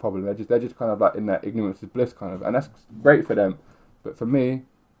have that problem, they're just kind of like in that ignorance is bliss kind of, and that's great for them. But for me,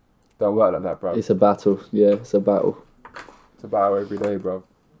 don't work like that, bruv. It's a battle. Yeah, it's a battle. It's a battle every day, bruv.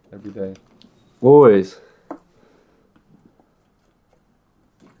 Every day. Always.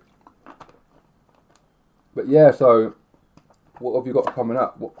 But yeah, so what have you got coming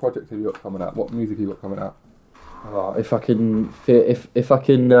up? What projects have you got coming up? What music have you got coming up? If I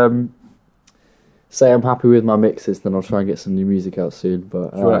can say I'm happy with my mixes, then I'll try and get some new music out soon.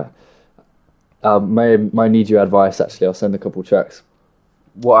 But may need your advice. Actually, I'll send a couple tracks.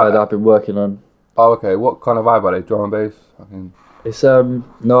 That I've been working on. Oh, okay. What kind of vibe are they? Drum and bass? It's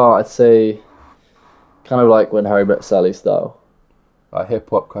no, I'd say kind of like When Harry Met Sally style. Like hip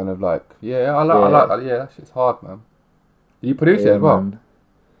hop, kind of like I like that. Yeah, that shit's hard, man. Did you produce it as well? Man.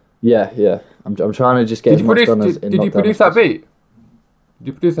 Yeah. I'm trying to just get. Did you produce that beat? Did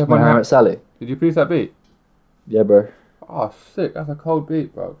you produce that? When Harry Met Sally. Did you produce that beat? Yeah, bro. Oh, sick! That's a cold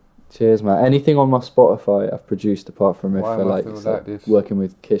beat, bro. Cheers, man. Anything on my Spotify I've produced apart from if I like working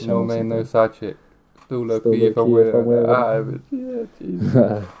with Kish. No man, no side chick. Still low key if I'm with it. Yeah,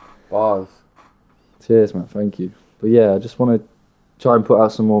 Jesus. Bars. Cheers, man. Thank you. But yeah, I just want to try and put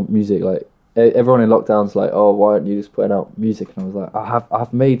out some more music. Like everyone in lockdown's like, oh, why aren't you just putting out music? And I was like,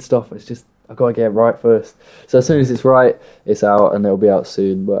 I've made stuff. It's just I've got to get it right first. So as soon as it's right, it's out and it'll be out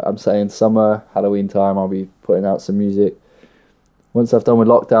soon. But I'm saying summer, Halloween time, I'll be putting out some music. Once I've done with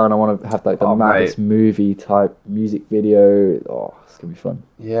lockdown, I want to have like the maddest movie type music video. Oh, it's gonna be fun.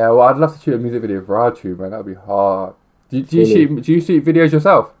 Yeah, well, I'd love to shoot a music video for Archie, man. That'd be hard. Do you shoot videos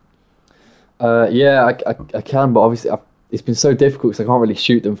yourself? Yeah, I can, but obviously it's been so difficult because I can't really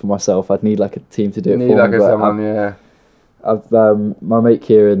shoot them for myself. I'd need like a team to do it for me. Someone, yeah. I've my mate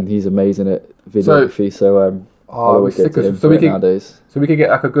Kieran, he's amazing at videography, so I'll always get to him nowadays. So we could get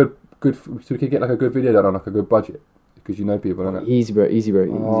like a good video done on like a good budget. Because you know people, don't it? Easy, bro. Easy.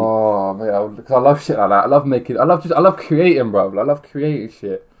 Oh, man, because I love shit like that. I love creating, bro. I love creating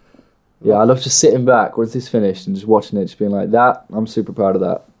shit. Yeah, I love just sitting back once it's finished and just watching it, just being like that. I'm super proud of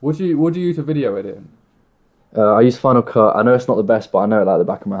that. What do you use to video it in? I use Final Cut. I know it's not the best, but I know it like the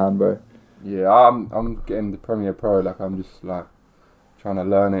back of my hand, bro. Yeah, I'm getting the Premiere Pro. Like I'm just like trying to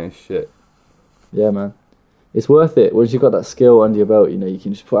learn it and shit. Yeah, man. It's worth it. Once you've got that skill under your belt, you know, you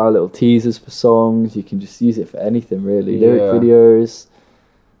can just put out little teasers for songs. You can just use it for anything, really. Lyric videos.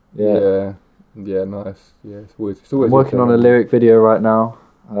 Yeah. Yeah, nice. Yeah, it's always I'm working on a lyric video right now.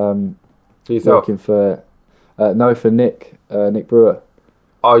 For yourself? Working for... no, for Nick. Nick Brewer.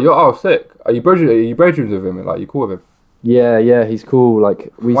 Oh, sick. Are you brethren with him? Like, you cool with him? Yeah, he's cool.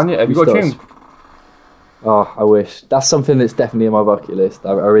 Like, have you got tunes? Oh, I wish. That's something that's definitely on my bucket list.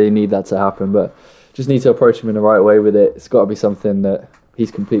 I really need that to happen, but... Just need to approach him in the right way with it. It's got to be something that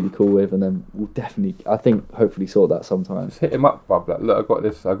he's completely cool with, and then we'll definitely, I think, hopefully sort that sometime. Just hit him up, bub. Like, look, I got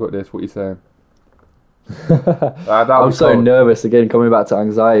this. What are you saying? I'm so nervous. Again, coming back to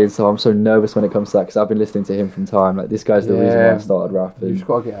anxiety, and so I'm so nervous when it comes to that because I've been listening to him from time. Like, this guy's the reason why I started rapping. You just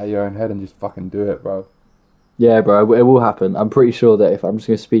got to get out of your own head and just fucking do it, bro. Yeah, bro, it will happen. I'm pretty sure that if I'm just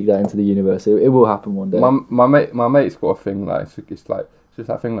going to speak that into the universe, it will happen one day. My mate's got a thing, like, it's just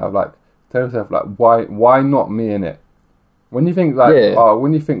that thing that I've, like, tell yourself, like, why not me in it? When you think why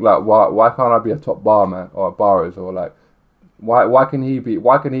can't I be a top barman or a barers, or like why can he do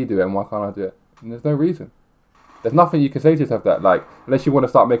it and why can't I do it? And there's no reason. There's nothing you can say to yourself that, like, unless you want to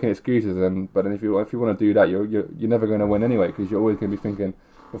start making excuses, but then if you want to do that, you're never going to win anyway, because you're always going to be thinking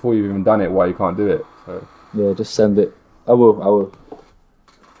before you've even done it why you can't do it. So yeah, just send it. I will.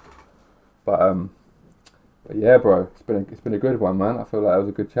 But yeah, bro, it's been a good one, man. I feel like it was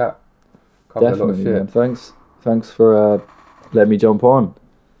a good chat. Definitely, man. Thanks for letting me jump on.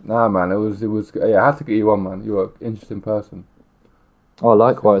 Nah, man, it was. Yeah, I had to get you on, man. You're an interesting person. Oh,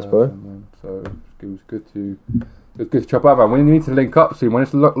 likewise, bro. Man. So it was good to chop up, man. We need to link up soon. When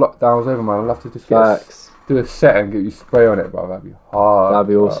this lockdown's over, man, I'd love to just do a set and get you spray on it, bro. That'd be hard. That'd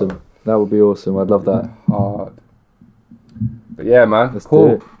be awesome. That would be awesome. I'd love that. Hard. But yeah, man. Let's cool.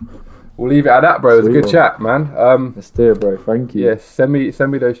 do it. We'll leave it at that, bro. It was a good chat, man. Let's do it, bro. Thank you. Yeah, send me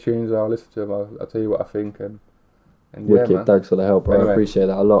those tunes and I'll listen to them. I'll tell you what I think. And wicked. Yeah, thanks for the help, bro. Anyway, I appreciate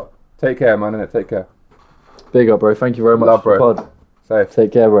that a lot. Take care, man. Innit? Take care. Big up, bro. Thank you very much for the pod. Safe.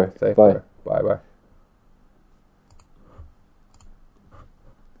 Take care, bro. Safe, bye. Bro. Bye.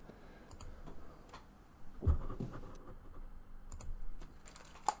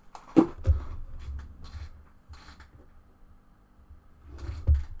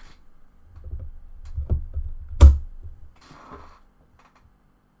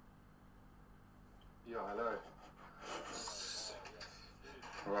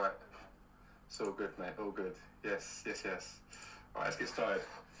 Right. It's all good, mate. All good. Yes. Alright, let's get started.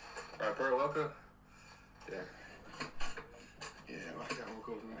 Alright, bro, welcome. Yeah. Yeah, right, I'm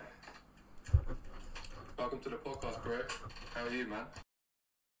recording. Welcome to the podcast, bro. How are you, man?